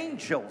release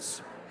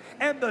angels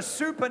and the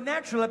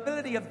supernatural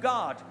ability of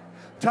God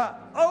to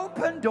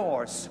open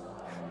doors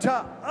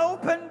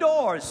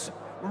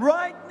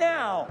right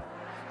now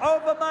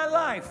over my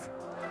life,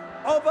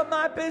 over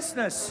my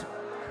business,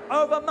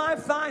 over my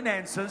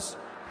finances,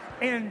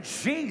 in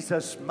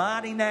Jesus'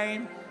 mighty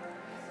name.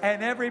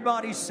 And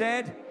everybody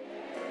said,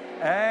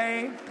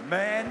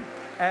 amen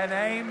and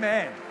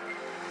amen.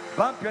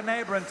 Bump your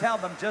neighbor and tell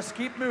them, just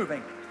keep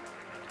moving.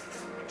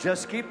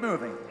 Just keep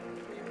moving.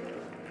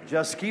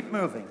 Just keep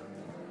moving.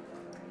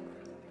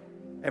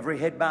 Every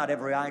head bowed,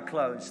 every eye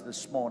closed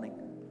this morning.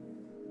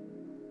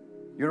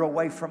 You're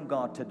away from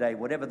God today,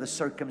 whatever the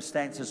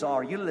circumstances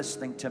are. You're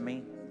listening to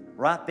me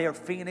right there,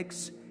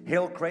 Phoenix,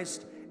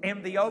 Hillcrest,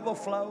 in the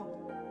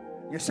overflow.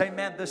 You say,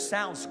 man, this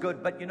sounds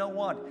good, but you know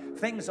what?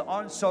 Things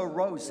aren't so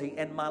rosy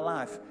in my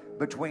life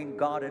between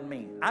God and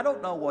me. I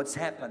don't know what's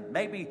happened.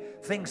 Maybe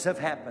things have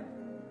happened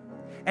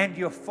and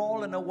you're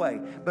falling away.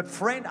 But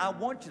friend, I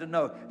want you to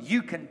know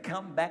you can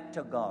come back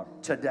to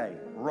God today,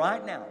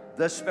 right now,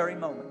 this very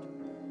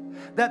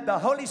moment. That the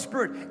Holy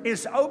Spirit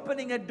is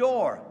opening a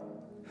door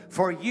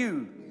for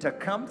you to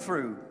come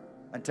through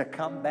and to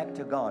come back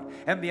to God.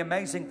 And the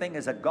amazing thing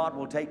is that God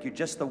will take you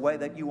just the way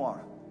that you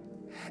are.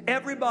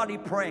 Everybody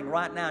praying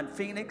right now in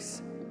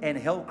Phoenix, in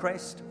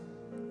Hillcrest,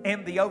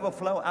 in the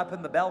overflow, up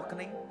in the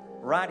balcony,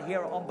 right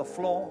here on the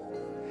floor.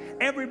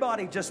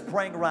 Everybody just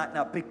praying right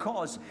now,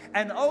 because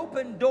an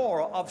open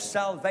door of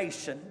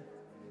salvation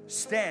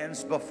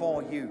stands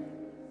before you.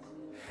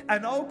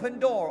 An open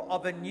door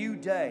of a new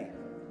day.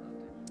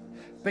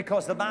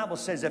 Because the Bible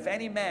says, if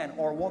any man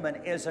or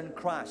woman is in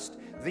Christ,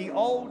 the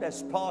old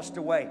has passed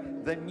away,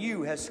 the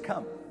new has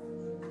come.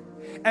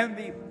 And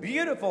the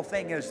beautiful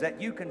thing is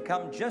that you can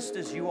come just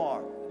as you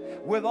are.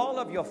 With all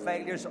of your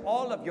failures,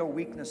 all of your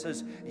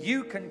weaknesses,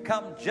 you can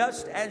come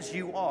just as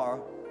you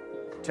are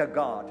to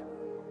God.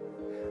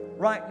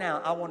 Right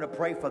now, I want to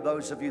pray for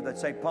those of you that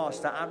say,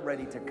 Pastor, I'm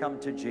ready to come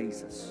to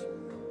Jesus.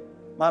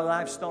 My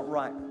life's not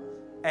right.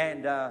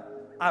 And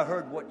I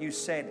heard what you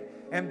said.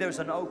 And there's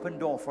an open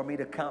door for me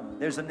to come.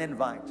 There's an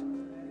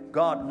invite.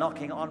 God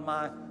knocking on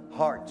my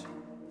heart.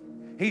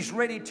 He's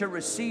ready to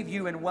receive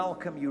you and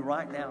welcome you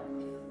right now.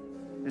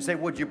 You say,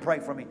 would you pray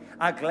for me?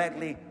 I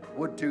gladly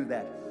would do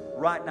that.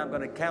 Right now, I'm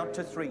going to count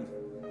to 3.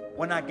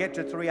 When I get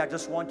to 3, I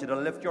just want you to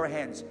lift your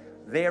hands.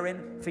 There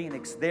in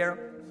Phoenix,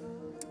 there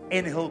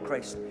in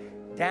Hillcrest,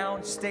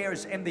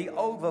 downstairs in the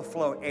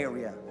overflow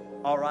area.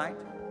 All right?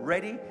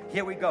 Ready?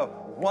 Here we go.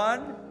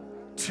 1,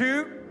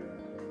 2,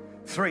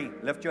 3.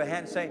 Lift your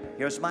hand. Say,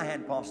 here's my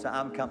hand, Pastor.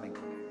 I'm coming.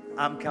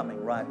 I'm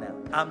coming right now.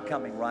 I'm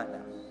coming right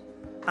now.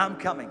 I'm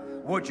coming.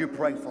 Would you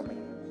pray for me?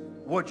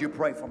 Would you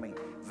pray for me?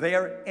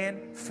 There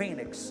in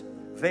Phoenix,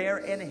 there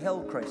in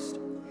Hillcrest,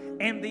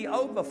 in the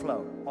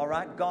overflow. All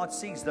right? God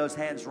sees those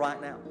hands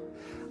right now.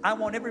 I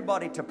want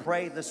everybody to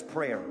pray this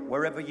prayer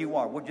wherever you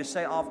are. Would you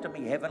say after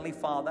me, Heavenly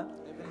Father,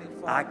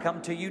 I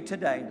come to you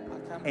today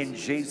in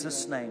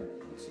Jesus' name,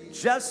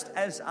 just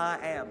as I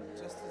am,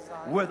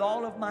 with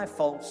all of my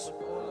faults,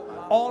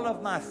 all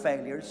of my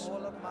failures,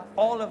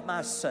 all of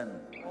my sin.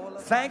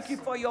 Thank you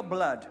for your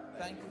blood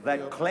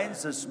that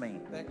cleanses me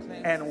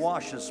and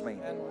washes me.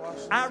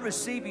 I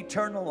receive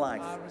eternal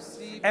life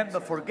and the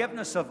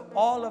forgiveness of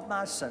all of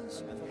my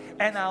sins.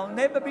 And I'll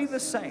never be the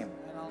same.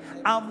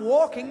 I'm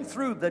walking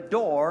through the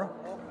door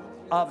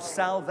of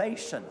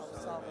salvation.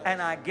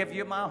 And I give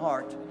you my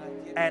heart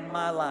and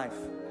my life.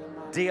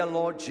 Dear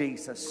Lord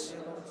Jesus,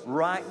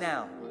 right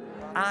now,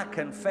 I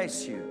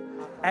confess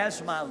you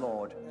as my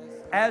Lord,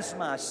 as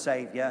my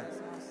Savior,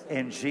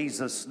 in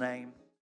Jesus' name.